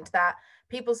find that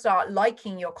people start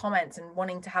liking your comments and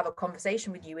wanting to have a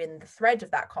conversation with you in the thread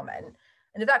of that comment.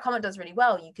 And if that comment does really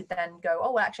well, you could then go,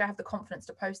 oh, well, actually, I have the confidence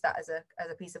to post that as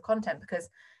a piece of content, because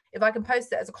if I can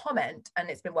post it as a comment and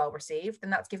it's been well received, then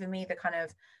that's given me the kind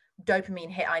of dopamine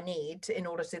hit I need in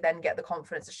order to then get the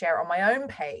confidence to share it on my own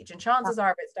page. And chances are,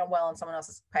 if it's done well on someone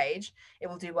else's page, it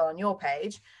will do well on your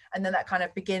page. And then that kind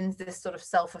of begins this sort of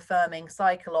self-affirming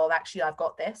cycle of, actually, I've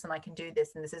got this and I can do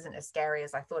this, and this isn't as scary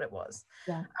as I thought it was.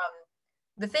 Yeah.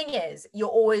 The thing is, you're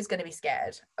always going to be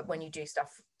scared when you do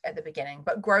stuff at the beginning,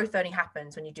 but growth only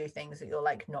happens when you do things that you're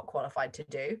like not qualified to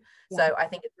do. Yeah. So I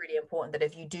think it's really important that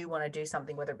if you do want to do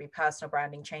something, whether it be personal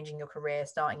branding, changing your career,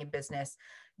 starting a business,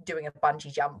 doing a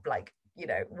bungee jump, like,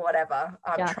 whatever,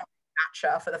 trying to match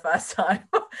her for the first time,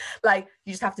 like,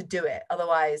 you just have to do it.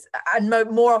 Otherwise, and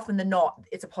more often than not,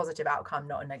 it's a positive outcome,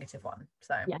 not a negative one.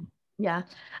 So yeah.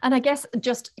 And I guess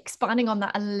just expanding on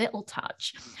that a little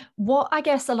touch, what I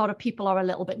guess a lot of people are a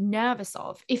little bit nervous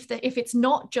of, if it's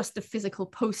not just the physical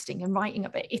posting and writing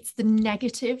of it, it's the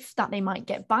negative that they might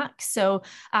get back. So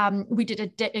we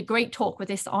did a great talk with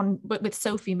this with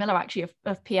Sophie Miller, actually,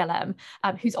 of PLM,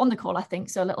 who's on the call, I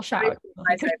think. So a little shout out.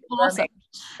 Awesome.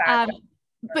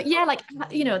 But yeah, like,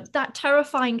 that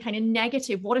terrifying kind of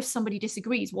negative, what if somebody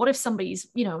disagrees? What if somebody's,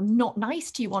 not nice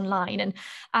to you online?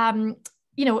 And,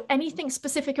 anything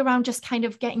specific around just kind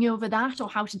of getting over that, or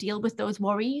how to deal with those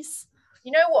worries?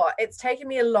 You know what? It's taken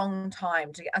me a long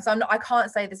time to get, so I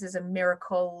can't say this is a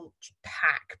miracle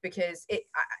hack, because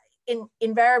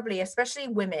invariably, especially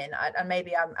women, and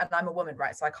maybe I'm a woman,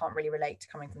 right? So I can't really relate to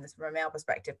coming from a male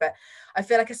perspective, but I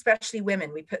feel like especially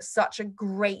women, we put such a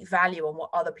great value on what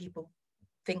other people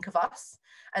think of us.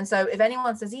 And so if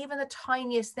anyone says even the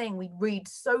tiniest thing, we read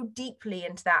so deeply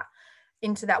into that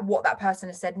into that, what that person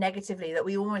has said negatively, that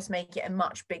we almost make it a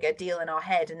much bigger deal in our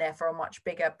head, and therefore a much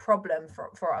bigger problem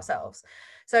for ourselves.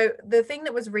 So the thing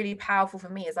that was really powerful for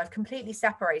me is I've completely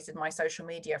separated my social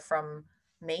media from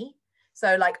me.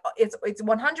 So like it's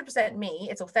 100% me,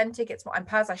 it's authentic,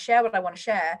 I share what I want to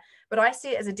share, but I see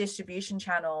it as a distribution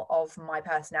channel of my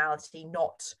personality,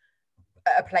 not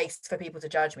a place for people to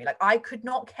judge me. Like, I could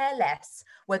not care less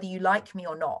whether you like me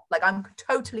or not. Like, I'm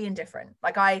totally indifferent.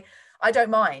 Like, I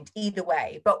don't mind either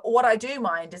way. But what I do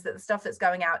mind is that the stuff that's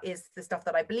going out is the stuff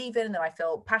that I believe in and that I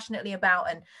feel passionately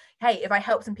about. And hey, if I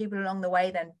help some people along the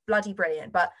way, then bloody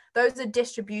brilliant. But those are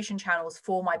distribution channels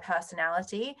for my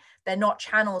personality. They're not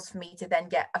channels for me to then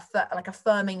get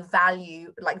affirming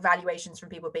value, like valuations from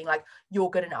people being like,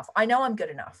 you're good enough. I know I'm good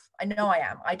enough. I know I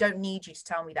am. I don't need you to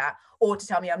tell me that, or to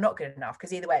tell me I'm not good enough,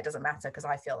 because either way it doesn't matter, because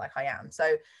I feel like I am.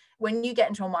 So when you get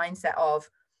into a mindset of,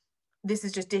 this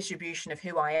is just distribution of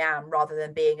who I am, rather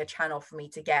than being a channel for me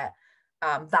to get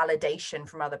validation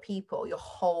from other people, your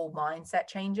whole mindset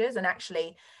changes. And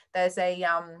actually there's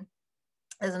an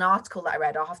article that I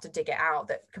read, I'll have to dig it out,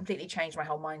 that completely changed my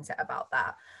whole mindset about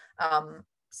that.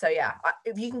 So yeah,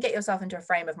 if you can get yourself into a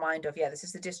frame of mind of, yeah, this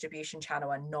is the distribution channel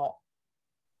and not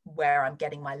where I'm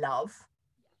getting my love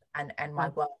and my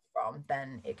work from,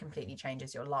 then it completely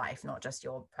changes your life, not just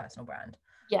your personal brand.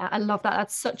 Yeah, I love that.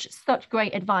 That's such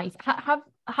great advice.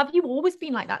 Have you always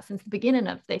been like that since the beginning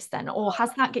of this then, or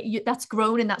has that's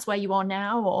grown and that's where you are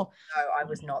now? Or no, I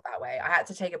was not that way. I had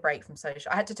to take a break from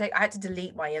social. I had to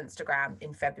delete my Instagram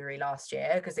in February last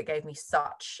year because it gave me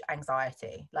such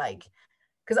anxiety. Like,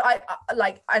 because I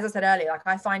like, as I said earlier, like,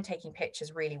 I find taking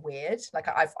pictures really weird. Like,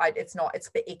 it's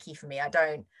a bit icky for me.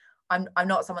 I'm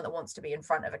not someone that wants to be in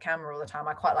front of a camera all the time.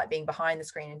 I quite like being behind the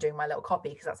screen and doing my little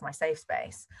copy, because that's my safe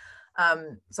space.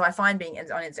 So I find being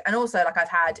on Instagram, and also, like, I've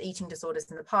had eating disorders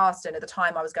in the past, and at the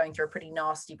time I was going through a pretty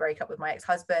nasty breakup with my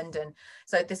ex-husband, and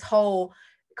so this whole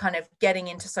kind of getting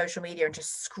into social media and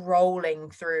just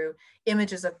scrolling through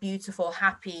images of beautiful,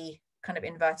 happy, kind of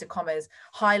inverted commas,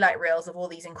 highlight reels of all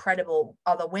these incredible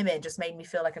other women just made me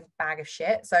feel like a bag of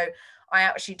shit. So I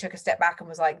actually took a step back and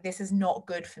was like, this is not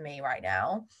good for me right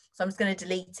now, so I'm just going to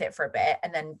delete it for a bit,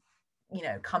 and then, you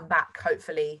know, come back,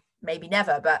 hopefully, maybe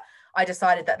never. But I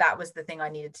decided that was the thing I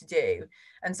needed to do.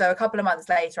 And so a couple of months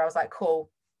later, I was like,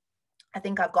 cool, I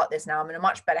think I've got this now. I'm in a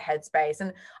much better headspace.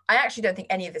 And I actually don't think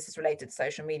any of this is related to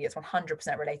social media. It's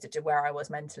 100% related to where I was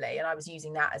mentally. And I was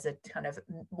using that as a kind of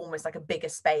almost like a bigger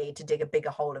spade to dig a bigger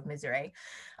hole of misery.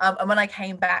 And when I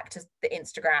came back to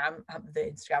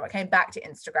I came back to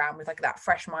Instagram with like that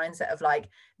fresh mindset of like,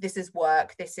 this is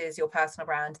work, this is your personal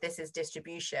brand, this is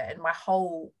distribution. My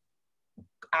whole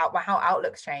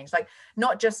outlook's changed, like,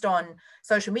 not just on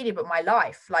social media, but my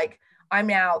life. Like, I'm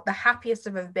now the happiest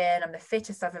I've ever been. I'm the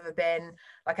fittest I've ever been.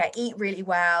 Like, I eat really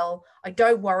well. I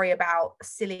don't worry about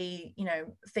silly, you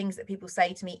know, things that people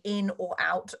say to me in or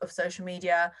out of social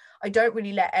media. I don't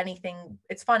really let anything,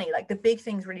 it's funny, like, the big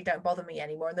things really don't bother me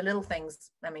anymore. And the little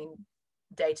things, I mean,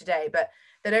 day to day, but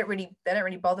they don't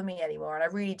really bother me anymore. And I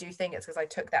really do think it's because I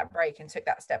took that break and took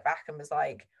that step back and was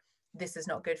like, this is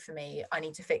not good for me. I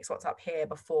need to fix what's up here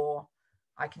before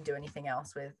I can do anything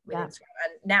else with Instagram.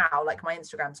 And now, like, my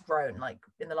Instagram's grown, like,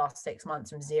 in the last 6 months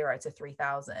from 0 to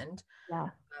 3,000.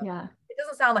 It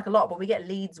doesn't sound like a lot, but we get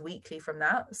leads weekly from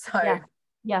that. So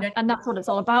and that's what it's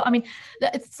all about. I mean,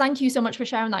 thank you so much for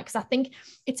sharing that, because I think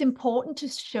it's important to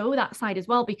show that side as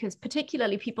well, because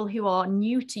particularly people who are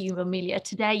new to you, Amelia,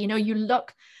 today, you know, you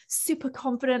look super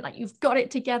confident, like you've got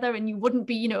it together, and you wouldn't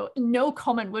be, you know, no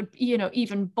comment would, you know,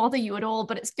 even bother you at all.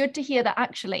 But it's good to hear that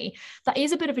actually that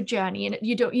is a bit of a journey, and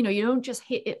you don't just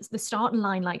hit it, the starting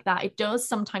line like that. It does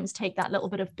sometimes take that little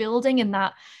bit of building, and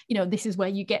that, you know, this is where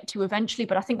you get to eventually.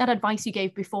 But I think that advice you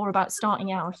gave before about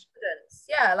starting out,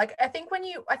 yeah, like, I think when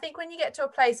you get to a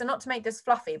place, and not to make this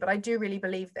fluffy, but I do really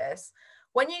believe this,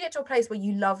 when you get to a place where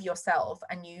you love yourself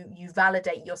and you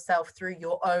validate yourself through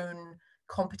your own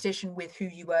competition with who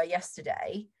you were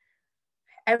yesterday,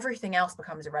 everything else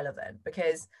becomes irrelevant.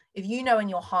 Because if you know in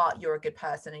your heart you're a good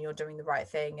person and you're doing the right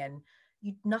thing, and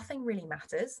nothing really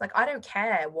matters. Like, I don't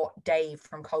care what Dave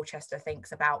from Colchester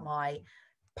thinks about my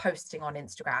posting on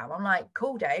Instagram. I'm like,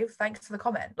 cool, Dave, thanks for the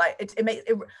comment. Like, it makes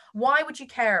it, why would you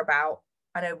care about,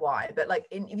 I know why, but like,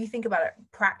 if you think about it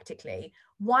practically,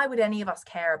 why would any of us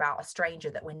care about a stranger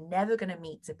that we're never going to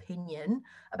meet's opinion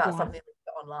about something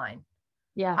online?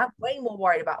 I'm way more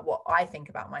worried about what I think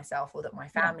about myself, or that my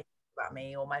family think about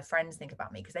me, or my friends think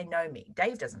about me, because they know me.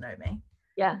 Dave doesn't know me.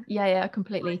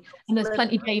 Completely. And there's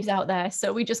plenty of Daves out there,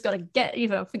 so we just got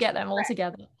to forget them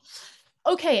altogether.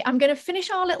 Okay, I'm going to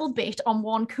finish our little bit on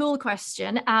one cool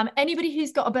question. Anybody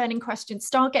who's got a burning question,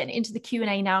 start getting into the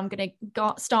Q&A now. I'm going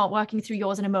to start working through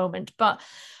yours in a moment. But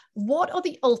what are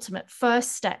the ultimate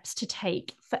first steps to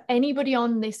take for anybody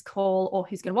on this call or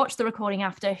who's going to watch the recording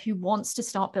after who wants to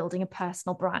start building a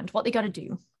personal brand? What they got to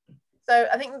do? So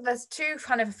I think there's two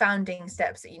kind of founding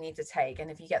steps that you need to take.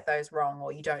 And if you get those wrong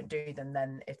or you don't do them,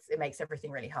 then it makes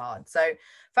everything really hard. So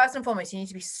first and foremost, you need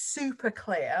to be super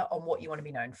clear on what you want to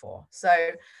be known for. So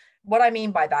what I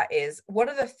mean by that is, what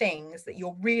are the things that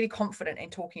you're really confident in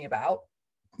talking about?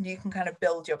 You can kind of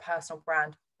build your personal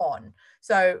brand on.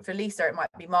 So for Lisa, it might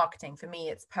be marketing. For me,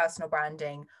 it's personal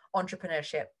branding,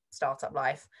 entrepreneurship, startup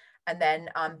life, and then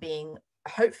being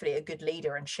hopefully a good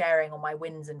leader and sharing all my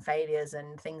wins and failures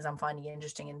and things I'm finding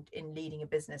interesting in leading a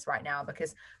business right now,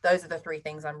 because those are the three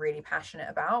things I'm really passionate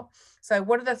about. So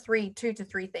what are the two to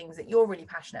three things that you're really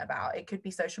passionate about? It could be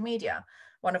social media.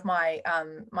 One of my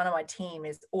team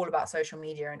is all about social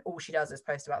media, and all she does is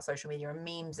post about social media and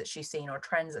memes that she's seen or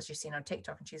trends that she's seen on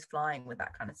TikTok, and she's flying with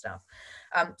that kind of stuff.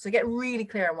 So get really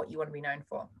clear on what you want to be known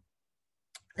for.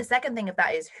 The second thing of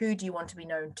that is, who do you want to be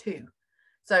known to?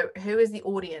 So who is the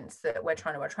audience that we're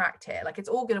trying to attract here? Like, it's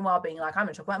all good and well being like, I'm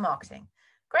going to talk about marketing.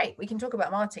 Great, we can talk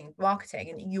about marketing,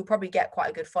 and you'll probably get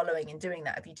quite a good following in doing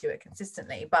that if you do it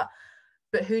consistently. But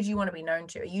who do you want to be known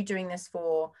to? Are you doing this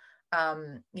for,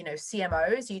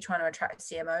 CMOs? Are you trying to attract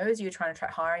CMOs? Are you trying to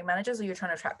attract hiring managers? Or are you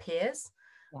trying to attract peers?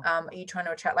 Are you trying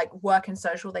to attract, like, work and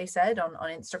social? They said on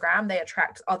Instagram, they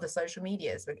attract other social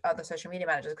media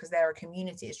managers because they're a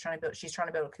community. She's trying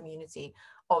to build a community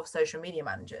of social media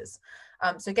managers.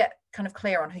 So get kind of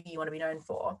clear on who you want to be known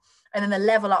for. And then the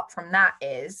level up from that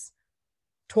is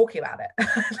talking about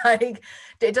it. Like,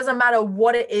 it doesn't matter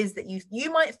what it is that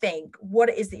you might think what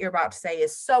it is that you're about to say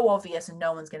is so obvious and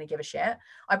no one's going to give a shit.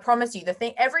 I promise you,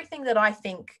 everything that I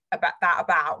think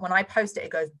about when I post it,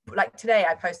 it goes, like today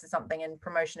I posted something in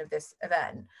promotion of this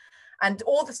event, and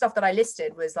all the stuff that I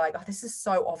listed was like, oh, this is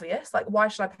so obvious. Like, why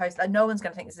should I post that? No one's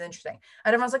going to think this is interesting.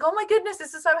 And everyone's like, oh my goodness,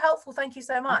 this is so helpful. Thank you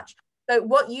so much. So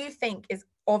what you think is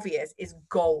obvious is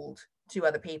gold to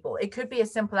other people. It could be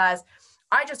as simple as,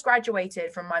 I just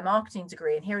graduated from my marketing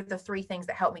degree, and here are the 3 things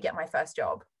that helped me get my first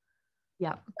job.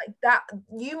 Yeah. Like that,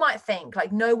 you might think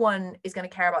like no one is going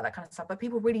to care about that kind of stuff, but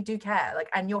people really do care. Like,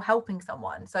 and you're helping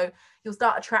someone. So you'll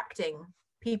start attracting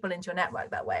people into your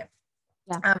network that way.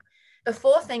 Yeah. The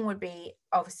 4th thing would be,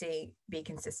 obviously, be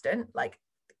consistent, like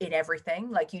in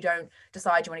everything. Like, you don't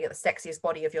decide you want to get the sexiest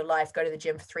body of your life, go to the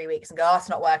gym for 3 weeks and go, oh, it's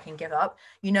not working, give up.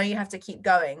 You know, you have to keep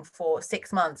going for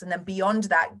 6 months, and then beyond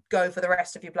that, go for the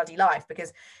rest of your bloody life,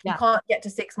 because you can't get to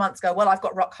 6 months, go, well, I've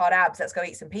got rock hard abs, let's go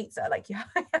eat some pizza. Like, you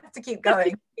have to keep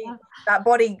going, keep that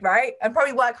body, right? And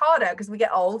probably work harder because we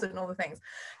get old and all the things.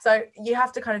 So you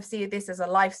have to kind of see this as a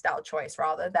lifestyle choice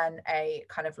rather than a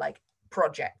kind of like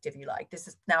project, if you like. This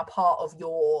is now part of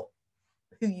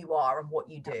who you are and what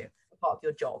you do, part of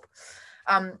your job.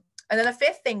 And then the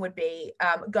 5th thing would be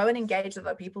go and engage with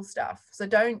other people's stuff. So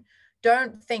don't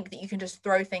think that you can just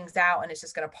throw things out and it's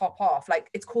just going to pop off. Like,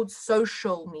 it's called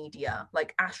social media,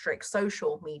 like asterisk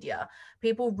social media.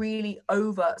 People really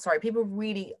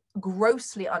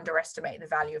grossly underestimate the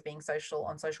value of being social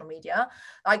on social media.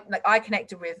 Like I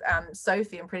connected with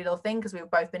Sophie and Pretty Little Thing because we've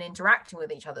both been interacting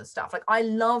with each other's stuff. Like, I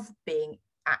love being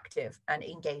active and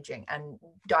engaging and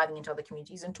diving into other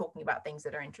communities and talking about things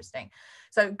that are interesting.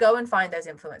 So go and find those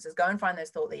influencers, go and find those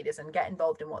thought leaders and get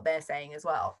involved in what they're saying as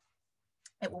well.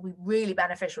 It will be really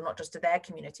beneficial, not just to their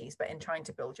communities, but in trying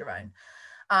to build your own.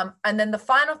 And then the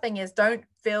final thing is, don't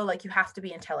feel like you have to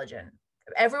be intelligent.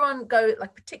 Everyone go,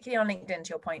 like, particularly on LinkedIn, to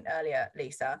your point earlier,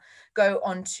 Lisa, go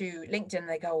onto LinkedIn and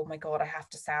they go, oh my God, I have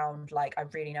to sound like I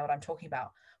really know what I'm talking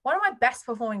about. One of my best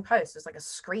performing posts was like a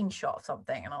screenshot of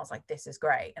something, and I was like, this is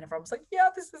great. And everyone was like, yeah,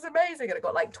 this is amazing. And it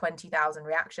got like 20,000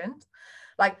 reactions.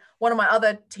 Like, one of my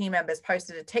other team members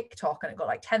posted a TikTok and it got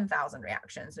like 10,000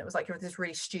 reactions. And it was like, it was this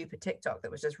really stupid TikTok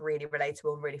that was just really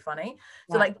relatable and really funny.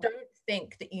 So like, don't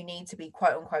think that you need to be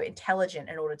quote unquote intelligent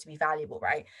in order to be valuable,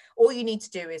 right? All you need to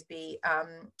do is be,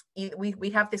 we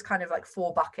have this kind of like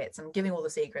 4 buckets. I'm giving all the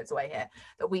secrets away here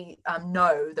that we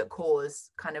know that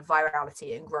cause kind of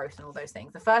virality and growth and all those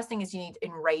things. The first thing is you need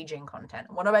enraging content.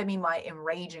 And what do I mean by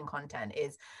enraging content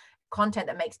is content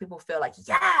that makes people feel like,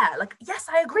 yeah, like, yes,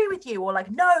 I agree with you, or like,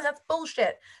 no, that's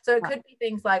bullshit. So it could be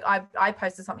things like, I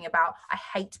posted something about, I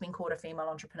hate being called a female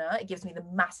entrepreneur. It gives me the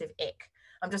massive ick.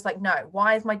 I'm just like, no,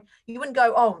 you wouldn't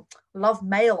go, oh, love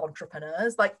male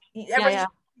entrepreneurs. Like,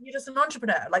 you're just an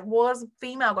entrepreneur. Like, what has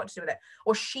female got to do with it?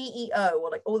 Or CEO, or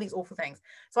like all these awful things.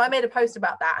 So I made a post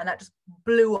about that, and that just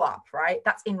blew up, right?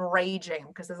 That's enraging,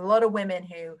 because there's a lot of women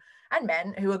who and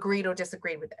men who agreed or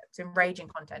disagreed with it. It's enraging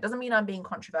content. Doesn't mean I'm being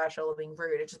controversial or being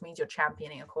rude. It just means you're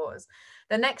championing a cause.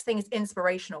 The next thing is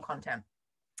inspirational content.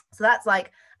 So that's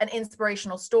like an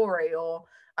inspirational story, or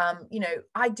you know,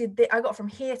 I got from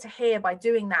here to here by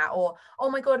doing that, or oh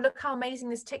my god, look how amazing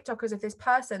this TikTok is of this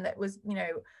person that was, you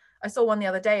know, I saw one the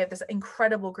other day of this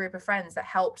incredible group of friends that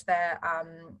helped their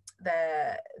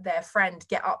friend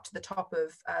get up to the top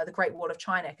of the Great Wall of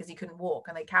China because he couldn't walk,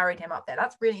 and they carried him up there.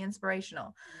 That's really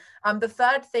inspirational. The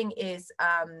third thing is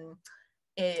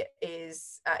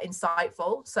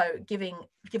insightful. So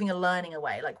giving a learning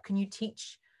away. Like, can you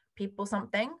teach people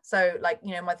something? So like,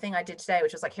 you know, my thing I did today,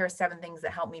 which was like, here are 7 things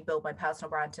that helped me build my personal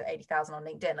brand to 80,000 on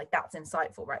LinkedIn. Like, that's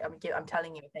insightful, right? I'm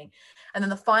telling you a thing. And then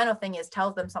the final thing is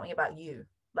tell them something about you.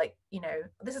 Like, you know,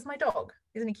 this is my dog,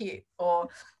 isn't he cute? Or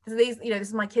these, you know, this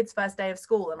is my kid's first day of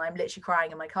school and I'm literally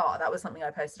crying in my car. That was something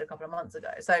I posted a couple of months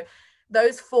ago. So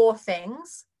those 4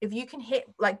 things, if you can hit,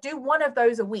 like, do one of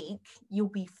those a week, you'll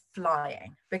be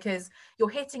flying, because you're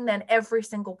hitting then every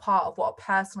single part of what a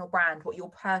personal brand, what your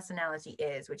personality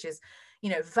is, which is, you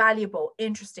know, valuable,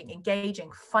 interesting, engaging,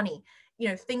 funny, you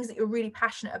know, things that you're really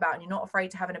passionate about and you're not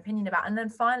afraid to have an opinion about. And then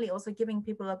finally also giving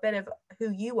people a bit of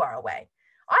who you are away.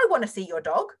 I want to see your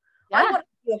dog. Yeah. I want to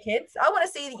see your kids. I want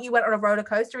to see that you went on a roller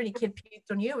coaster and your kid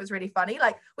puked on you. It was really funny.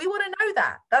 Like, we want to know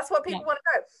that. That's what people want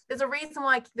to know. There's a reason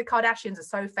why the Kardashians are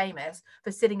so famous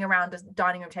for sitting around a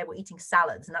dining room table eating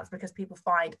salads. And that's because people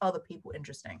find other people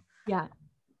interesting. Yeah.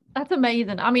 That's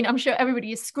amazing. I mean, I'm sure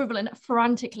everybody is scribbling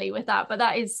frantically with that, but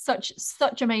that is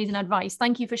such amazing advice.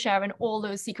 Thank you for sharing all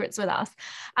those secrets with us.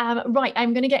 Right,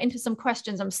 I'm going to get into some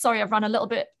questions. I'm sorry I've run a little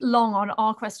bit long on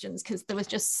our questions because there was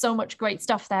just so much great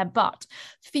stuff there. But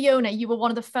Fiona, you were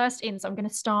one of the first in, so I'm going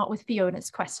to start with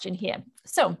Fiona's question here.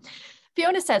 So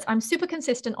Fiona says, I'm super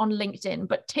consistent on LinkedIn,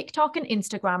 but TikTok and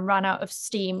Instagram ran out of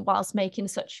steam whilst making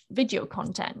such video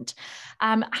content.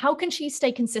 How can she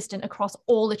stay consistent across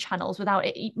all the channels without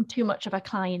it eating too much of her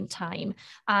client time?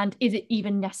 And is it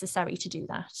even necessary to do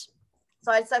that?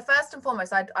 So first and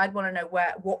foremost, I'd want to know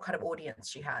what kind of audience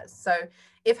she has. So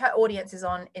if her audience is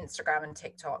on Instagram and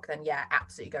TikTok, then yeah,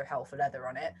 absolutely go hell for leather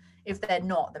on it. If they're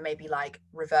not, then maybe like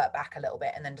revert back a little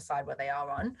bit and then decide where they are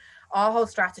on. Our whole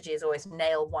strategy is always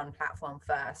nail one platform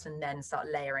first and then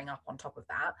start layering up on top of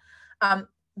that.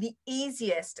 The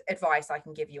easiest advice I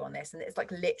can give you on this, and it's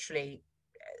like literally,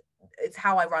 it's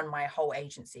how I run my whole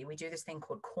agency. We do this thing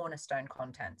called cornerstone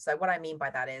content. So what I mean by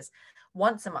that is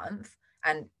once a month,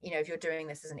 and, you know, if you're doing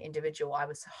this as an individual, I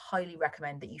would highly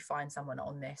recommend that you find someone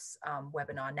on this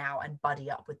webinar now and buddy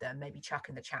up with them. Maybe chuck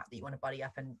in the chat that you want to buddy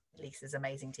up, and Lisa's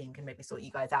amazing team can maybe sort you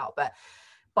guys out. But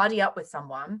buddy up with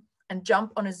someone and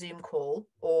jump on a Zoom call,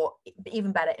 or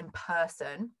even better, in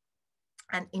person,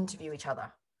 and interview each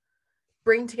other.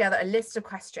 Bring together a list of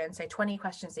questions, say 20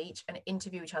 questions each, and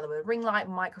interview each other with a ring light,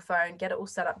 microphone, get it all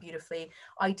set up beautifully.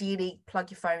 Ideally,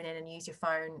 plug your phone in and use your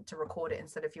phone to record it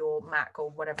instead of your Mac or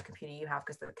whatever computer you have,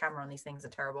 because the camera on these things are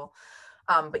terrible.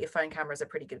 But your phone cameras are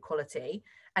pretty good quality,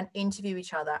 and interview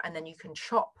each other. And then you can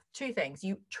chop 2 things.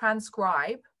 You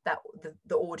transcribe that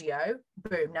the audio,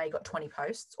 boom, now you've got 20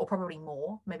 posts, or probably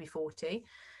more, maybe 40.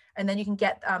 And then you can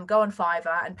go on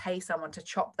Fiverr and pay someone to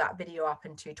chop that video up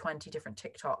into 20 different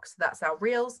TikToks. That's our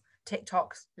Reels,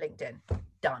 TikToks, LinkedIn.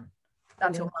 Done.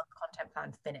 That's your month content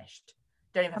plan finished.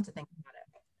 Don't even have to think about it.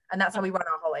 And that's how we run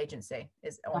our whole agency,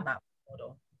 is on that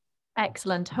model.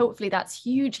 Excellent. Hopefully that's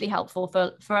hugely helpful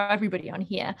for everybody on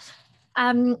here.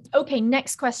 Okay,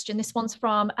 next question. This one's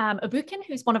from Abukin,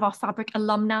 who's one of our Fabric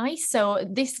alumni. So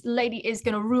this lady is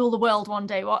going to rule the world one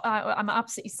day. Well, I'm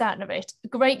absolutely certain of it.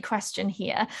 Great question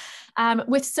here.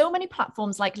 With so many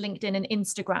platforms like LinkedIn and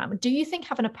Instagram, do you think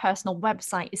having a personal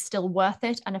website is still worth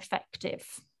it and effective?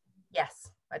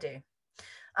 Yes, I do.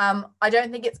 I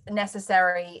don't think it's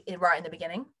necessary right in the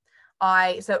beginning.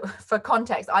 So for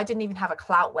context, I didn't even have a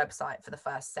Klowt website for the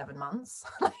first 7 months.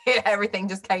 Everything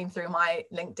just came through my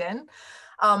LinkedIn.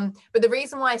 But the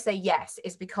reason why I say yes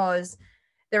is because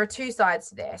there are 2 sides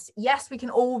to this. Yes, we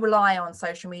can all rely on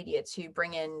social media to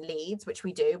bring in leads, which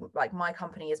we do. Like, my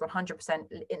company is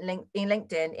 100% in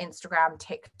LinkedIn, Instagram,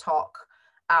 TikTok,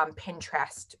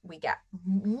 Pinterest. We get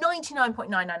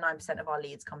 99.999% of our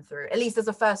leads come through, at least as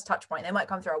a first touch point. They might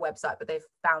come through our website, but they've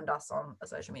found us on a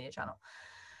social media channel.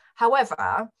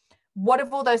 However, what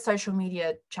if all those social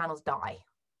media channels die,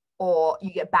 or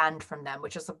you get banned from them,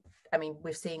 which is, I mean,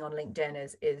 we're seeing on LinkedIn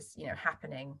is you know,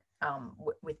 happening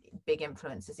with big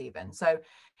influencers even. So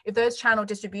if those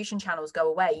distribution channels go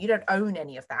away, you don't own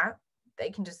any of that. They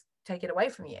can just take it away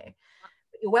from you.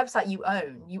 But your website, you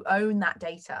own that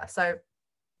data. So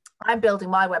I'm building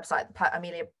my website,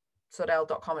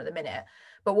 ameliasordell.com at the minute,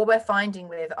 But what we're finding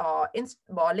with our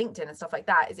LinkedIn and stuff like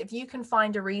that is if you can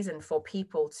find a reason for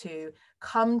people to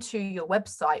come to your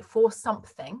website for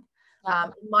something,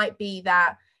 it might be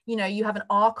that, you know, you have an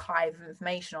archive of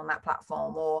information on that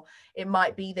platform, or it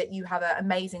might be that you have an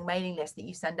amazing mailing list that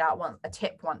you send out a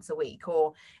tip once a week,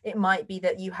 or it might be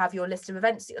that you have your list of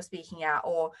events that you're speaking at,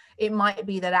 or it might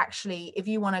be that actually if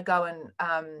you want to go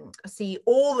and see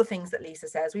all the things that Lisa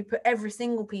says, we put every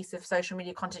single piece of social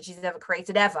media content she's ever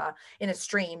created ever in a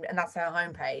stream, and that's her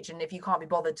homepage. And if you can't be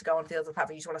bothered to go onto the other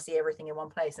platform, you just want to see everything in one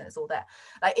place and it's all there.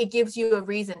 Like, it gives you a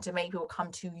reason to make people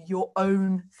come to your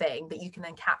own thing that you can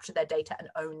then capture their data and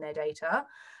own their data.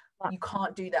 You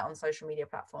can't do that on social media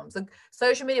platforms. So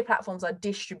social media platforms are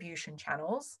distribution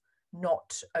channels,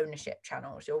 not ownership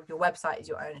channels. Your website is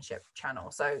your ownership channel.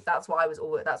 So that's why I would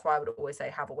always say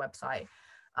have a website,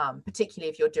 particularly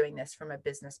if you're doing this from a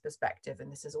business perspective and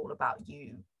this is all about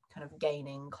you kind of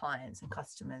gaining clients and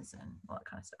customers and all that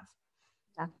kind of stuff.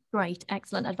 Yeah, great,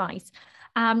 excellent advice.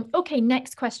 Okay,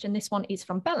 next question. This one is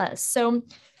from Bella. So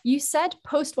you said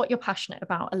post what you're passionate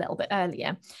about a little bit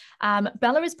earlier.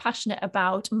 Bella is passionate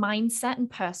about mindset and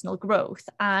personal growth,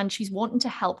 and she's wanting to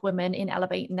help women in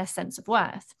elevating their sense of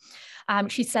worth.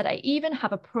 She said, I even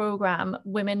have a program.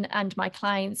 Women and my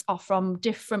clients are from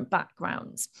different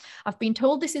backgrounds. I've been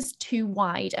told this is too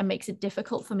wide and makes it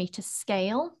difficult for me to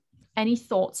scale. Any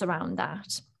thoughts around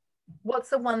that? What's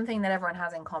the one thing that everyone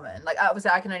has in common? Like,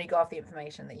 obviously I can only go off the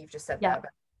information that you've just said there,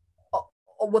 but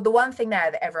well, the one thing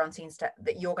there that everyone seems to,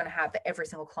 that you're going to have, that every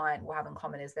single client will have in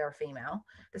common, is they're a female.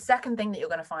 The second thing that you're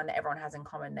going to find that everyone has in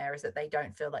common there is that they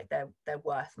don't feel like they're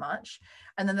worth much.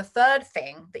 And then the third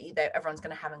thing that everyone's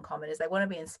going to have in common is they want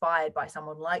to be inspired by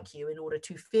someone like you in order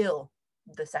to feel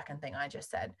the second thing I just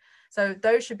said. So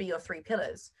those should be your three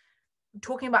pillars.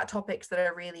 Talking about topics that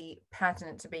are really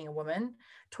pertinent to being a woman,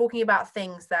 talking about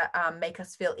things that make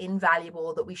us feel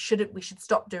invaluable, that we should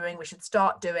stop doing, we should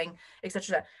start doing,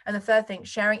 etc. And the third thing,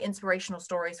 sharing inspirational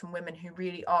stories from women who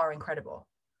really are incredible.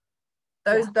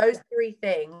 Those three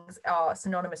things are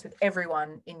synonymous with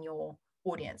everyone in your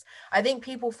audience. I think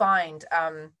people find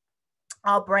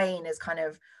our brain is kind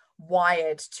of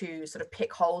wired to sort of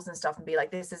pick holes and stuff and be like,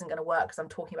 this isn't going to work because I'm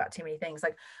talking about too many things.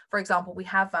 Like, for example, we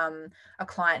have a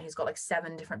client who's got like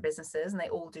 7 different businesses and they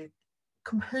all do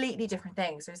completely different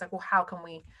things. So he's like, well, how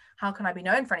can I be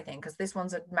known for anything? Because this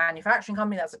one's a manufacturing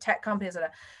company, that's a tech company, and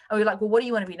we're like, well, what do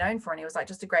you want to be known for? And he was like,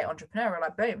 just a great entrepreneur. We're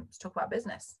like, boom, let's talk about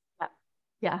business.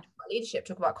 Yeah. Talk about leadership,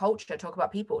 talk about culture, talk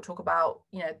about people, talk about,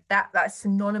 you know, that's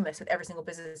synonymous with every single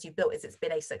business you've built, is it's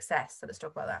been a success. So let's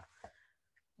talk about that.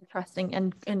 Interesting.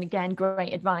 And again,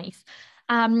 great advice.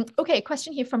 Okay, a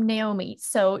question here from Naomi.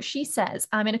 So she says,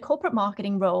 I'm in a corporate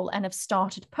marketing role and have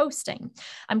started posting.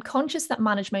 I'm conscious that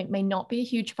management may not be a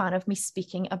huge fan of me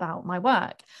speaking about my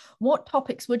work. What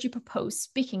topics would you propose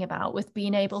speaking about with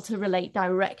being able to relate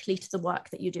directly to the work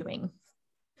that you're doing?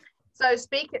 So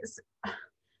that's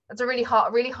a really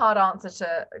hard answer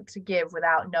to give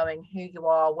without knowing who you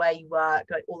are, where you work,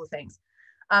 like all the things.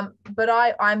 But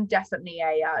I'm definitely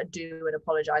a do and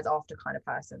apologize after kind of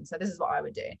person. So this is what I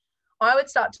would do. I would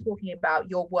start talking about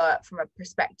your work from a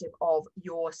perspective of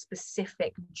your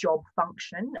specific job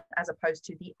function as opposed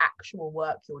to the actual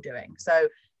work you're doing. So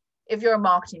if you're a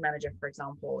marketing manager, for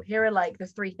example, here are like the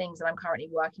 3 things that I'm currently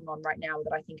working on right now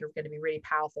that I think are going to be really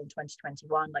powerful in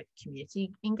 2021, like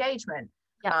community engagement,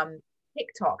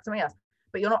 TikTok, something else.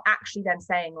 But you're not actually then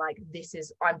saying like,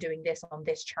 I'm doing this on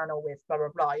this channel with blah, blah,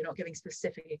 blah. You're not giving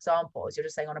specific examples. You're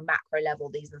just saying on a macro level,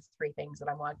 these are the 3 things that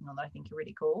I'm working on that I think are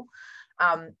really cool.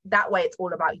 That way it's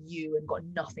all about you and got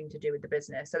nothing to do with the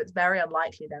business. So it's very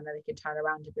unlikely then that they can turn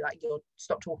around and be like, you'll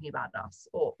stop talking about us,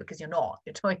 or because you're not,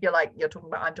 I'm talking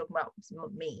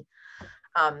about me.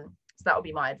 So that would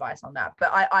be my advice on that.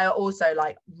 But I also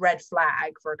like red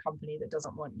flag for a company that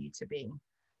doesn't want you to be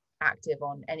active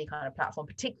on any kind of platform,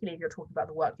 particularly if you're talking about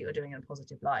the work that you're doing in a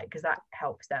positive light, because that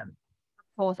helps them.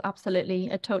 Of course,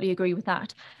 absolutely. I totally agree with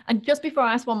that. And just before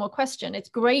I ask one more question, it's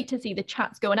great to see the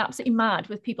chats going absolutely mad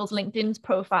with people's LinkedIn's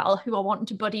profile who are wanting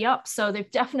to buddy up. So they've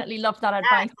definitely loved that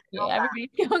advice.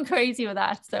 Everybody's going crazy with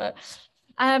that. So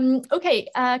okay,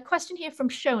 question here from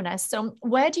Shona. So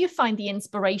where do you find the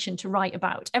inspiration to write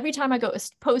about? Every time I go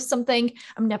to post something,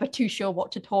 I'm never too sure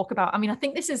what to talk about. I mean, I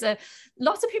think this is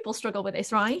lots of people struggle with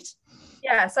this, right?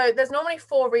 Yeah, so there's normally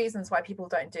 4 reasons why people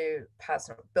don't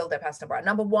build their personal brand.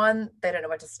 Number 1, they don't know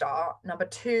where to start. Number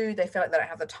 2, they feel like they don't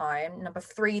have the time. Number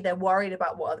 3, they're worried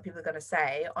about what other people are going to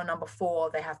say. Or number 4,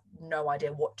 they have no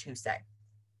idea what to say.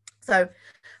 So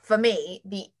for me,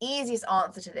 the easiest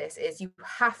answer to this is you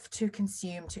have to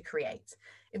consume to create.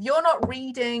 If you're not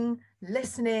reading,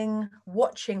 listening,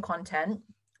 watching content,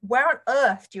 where on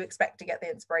earth do you expect to get the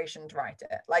inspiration to write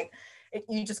it? Like,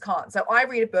 you just can't. So I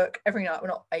read a book every night. Well,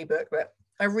 not a book, but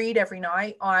I read every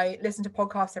night. I listen to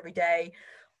podcasts every day.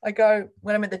 I go,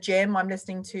 when I'm at the gym, I'm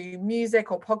listening to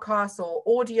music or podcasts or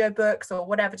audio books or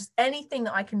whatever, just anything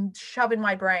that I can shove in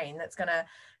my brain that's going to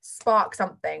spark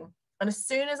something. And as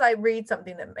soon as I read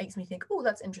something that makes me think, oh,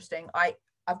 that's interesting,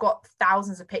 I've got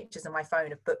thousands of pictures in my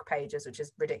phone of book pages, which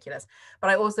is ridiculous.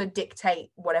 But I also dictate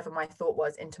whatever my thought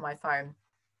was into my phone.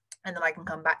 And then I can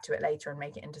come back to it later and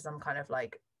make it into some kind of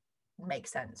like, make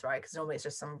sense, right? Because normally it's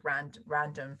just some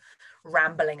random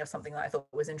rambling of something that I thought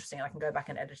was interesting, and I can go back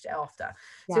and edit it after.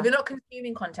 So if you're not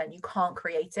consuming content, you can't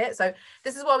create it. So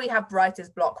this is why we have writer's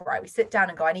block, right? We sit down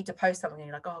and go, I need to post something, and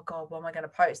you're like, oh god, what am I going to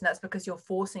post? And that's because you're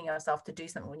forcing yourself to do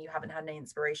something when you haven't had any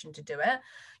inspiration to do it.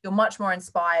 You're much more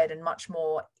inspired and much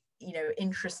more, you know,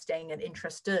 interesting and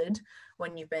interested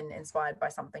when you've been inspired by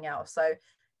something else. So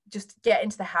just get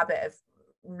into the habit of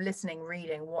listening,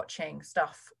 reading, watching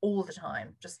stuff all the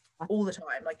time, just all the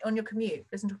time, like on your commute,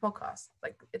 listen to a podcast.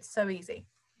 Like, it's so easy.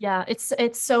 Yeah, it's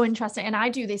so interesting. And I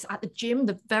do this at the gym.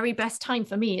 The very best time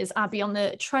for me is I'd be on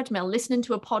the treadmill listening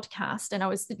to a podcast. And I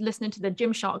was listening to the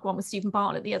Gymshark one with Stephen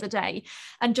Bartlett the other day,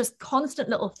 and just constant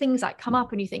little things that come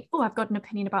up and you think, oh, I've got an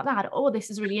opinion about that. Oh, this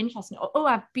is really interesting. Oh,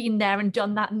 I've been there and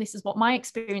done that, and this is what my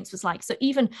experience was like. So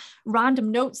even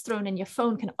random notes thrown in your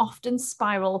phone can often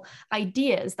spiral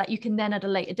ideas that you can then at a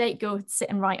later date go sit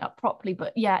and write up properly.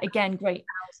 But yeah, again, great.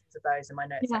 Thousands of those in my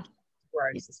notes. Yeah.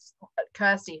 Gross.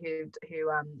 Kirsty, who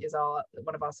is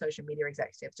one of our social media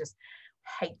executives, just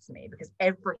hates me because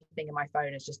everything in my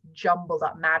phone is just jumbled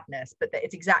up madness. But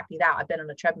it's exactly that. I've been on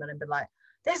a treadmill and been like,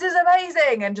 this is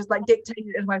amazing, and just like dictated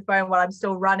it in my phone while I'm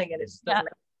still running, and it just doesn't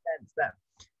make sense. But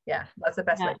yeah, that's the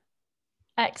best way.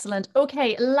 Excellent.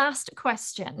 Okay, last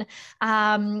question.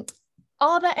 Are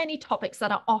there any topics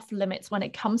that are off limits when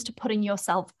it comes to putting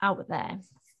yourself out there?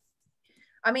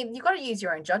 I mean, you've got to use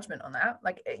your own judgment on that.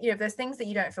 Like, you know, if there's things that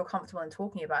you don't feel comfortable in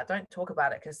talking about, don't talk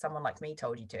about it because someone like me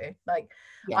told you to. Like,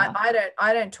 yeah.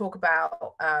 I don't talk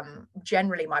about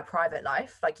generally my private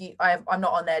life. Like, I'm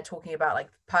not on there talking about like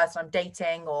the person I'm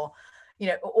dating or, you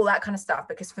know, all that kind of stuff,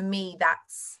 because for me,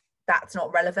 that's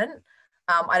not relevant.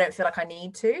 I don't feel like I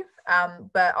need to.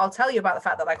 But I'll tell you about the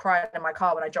fact that I cried in my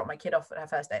car when I dropped my kid off at her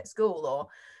first day at school, or,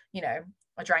 you know,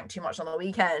 I drank too much on the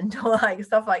weekend, or like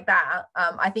stuff like that.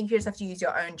 I think you just have to use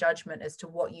your own judgment as to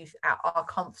what you are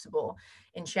comfortable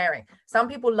in sharing. Some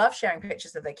people love sharing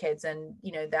pictures of their kids and,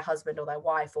 you know, their husband or their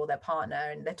wife or their partner,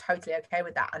 and they're totally okay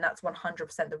with that. And that's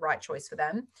 100% the right choice for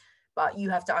them. But you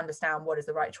have to understand what is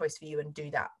the right choice for you and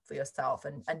do that for yourself,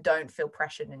 and don't feel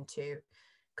pressured into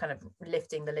kind of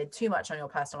lifting the lid too much on your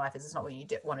personal life, as it's not what you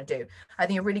want to do. I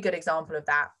think a really good example of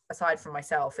that, aside from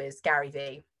myself, is Gary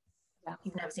Vee. Yeah.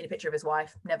 You've never seen a picture of his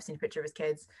wife, never seen a picture of his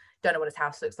kids, don't know what his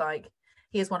house looks like.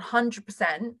 He is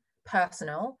 100%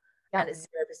 personal, and it's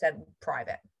 0%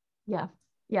 private.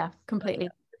 Yeah, completely.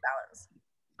 Balance.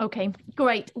 Okay,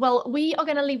 great. Well, we are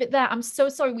going to leave it there. I'm so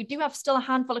sorry. We do have still a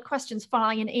handful of questions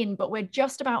flying in, but we're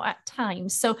just about at time.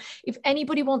 So if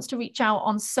anybody wants to reach out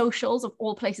on socials, of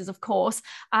all places, of course,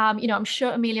 you know, I'm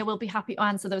sure Amelia will be happy to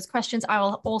answer those questions. I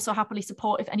will also happily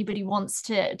support if anybody wants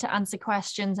to answer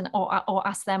questions or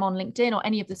ask them on LinkedIn or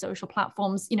any of the social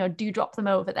platforms. You know, do drop them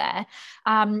over there.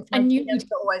 And DMs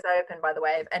are always open, by the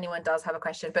way, if anyone does have a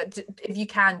question. But if you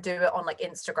can, do it on like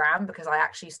Instagram, because I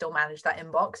actually still manage that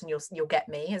inbox, and you'll get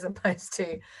me, as opposed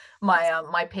to my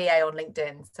my PA on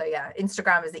LinkedIn. So yeah,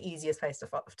 Instagram is the easiest place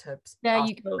to there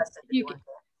you go.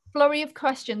 Flurry of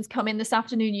questions come in this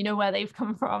afternoon, you know where they've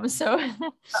come from, so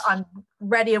I'm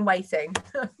ready and waiting.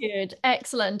 Good,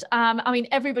 excellent. I mean,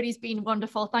 everybody's been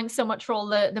wonderful. Thanks so much for all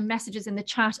the messages in the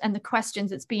chat and the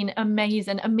questions. It's been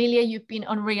amazing. Amelia, you've been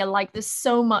unreal. Like, there's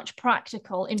so much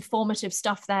practical, informative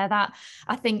stuff there that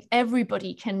I think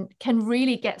everybody can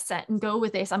really get set and go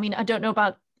with this. I mean, I don't know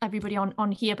about everybody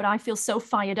on here, but I feel so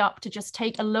fired up to just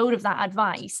take a load of that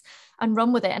advice and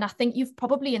run with it. And I think you've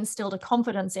probably instilled a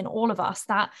confidence in all of us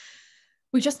that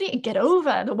we just need to get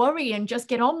over the worry and just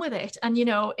get on with it. And, you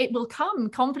know, it will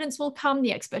come, confidence will come,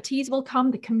 the expertise will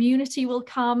come, the community will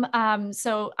come.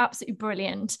 So absolutely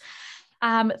brilliant.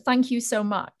 Thank you so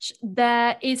much.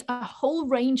 There is a whole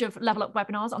range of Level Up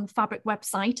webinars on the Fabric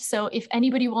website. So if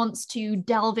anybody wants to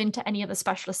delve into any of the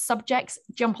specialist subjects,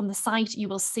 jump on the site. You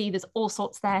will see there's all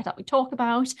sorts there that we talk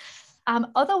about.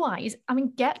 Otherwise, I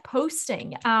mean, get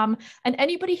posting. And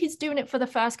anybody who's doing it for the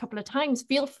first couple of times,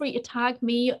 feel free to tag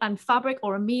me and Fabric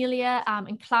or Amelia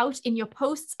and Klowt in your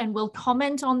posts, and we'll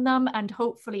comment on them and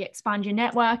hopefully expand your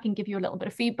network and give you a little bit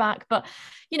of feedback. But,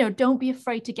 you know, don't be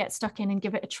afraid to get stuck in and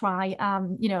give it a try.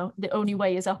 You know, the only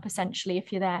way is up, essentially,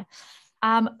 if you're there.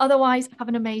 Otherwise, have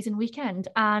an amazing weekend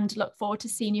and look forward to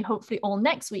seeing you hopefully all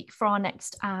next week for our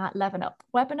next 11 Up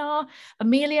webinar.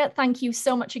 Amelia, thank you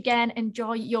so much again.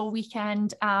 Enjoy your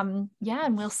weekend. Yeah,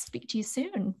 and we'll speak to you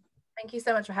soon. Thank you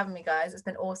so much for having me, guys. It's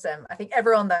been awesome. I think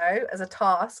everyone, though, as a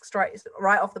task,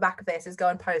 right off the back of this, is go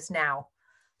and post now.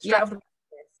 Straight off the back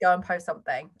of this, go and post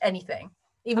something, anything,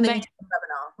 even the YouTube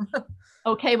webinar.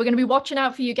 Okay, we're going to be watching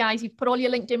out for you guys. You've put all your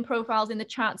LinkedIn profiles in the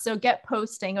chat, so get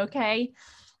posting, okay?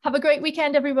 Have a great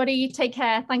weekend, everybody. Take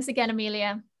care. Thanks again,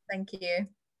 Amelia. Thank you.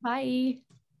 Bye.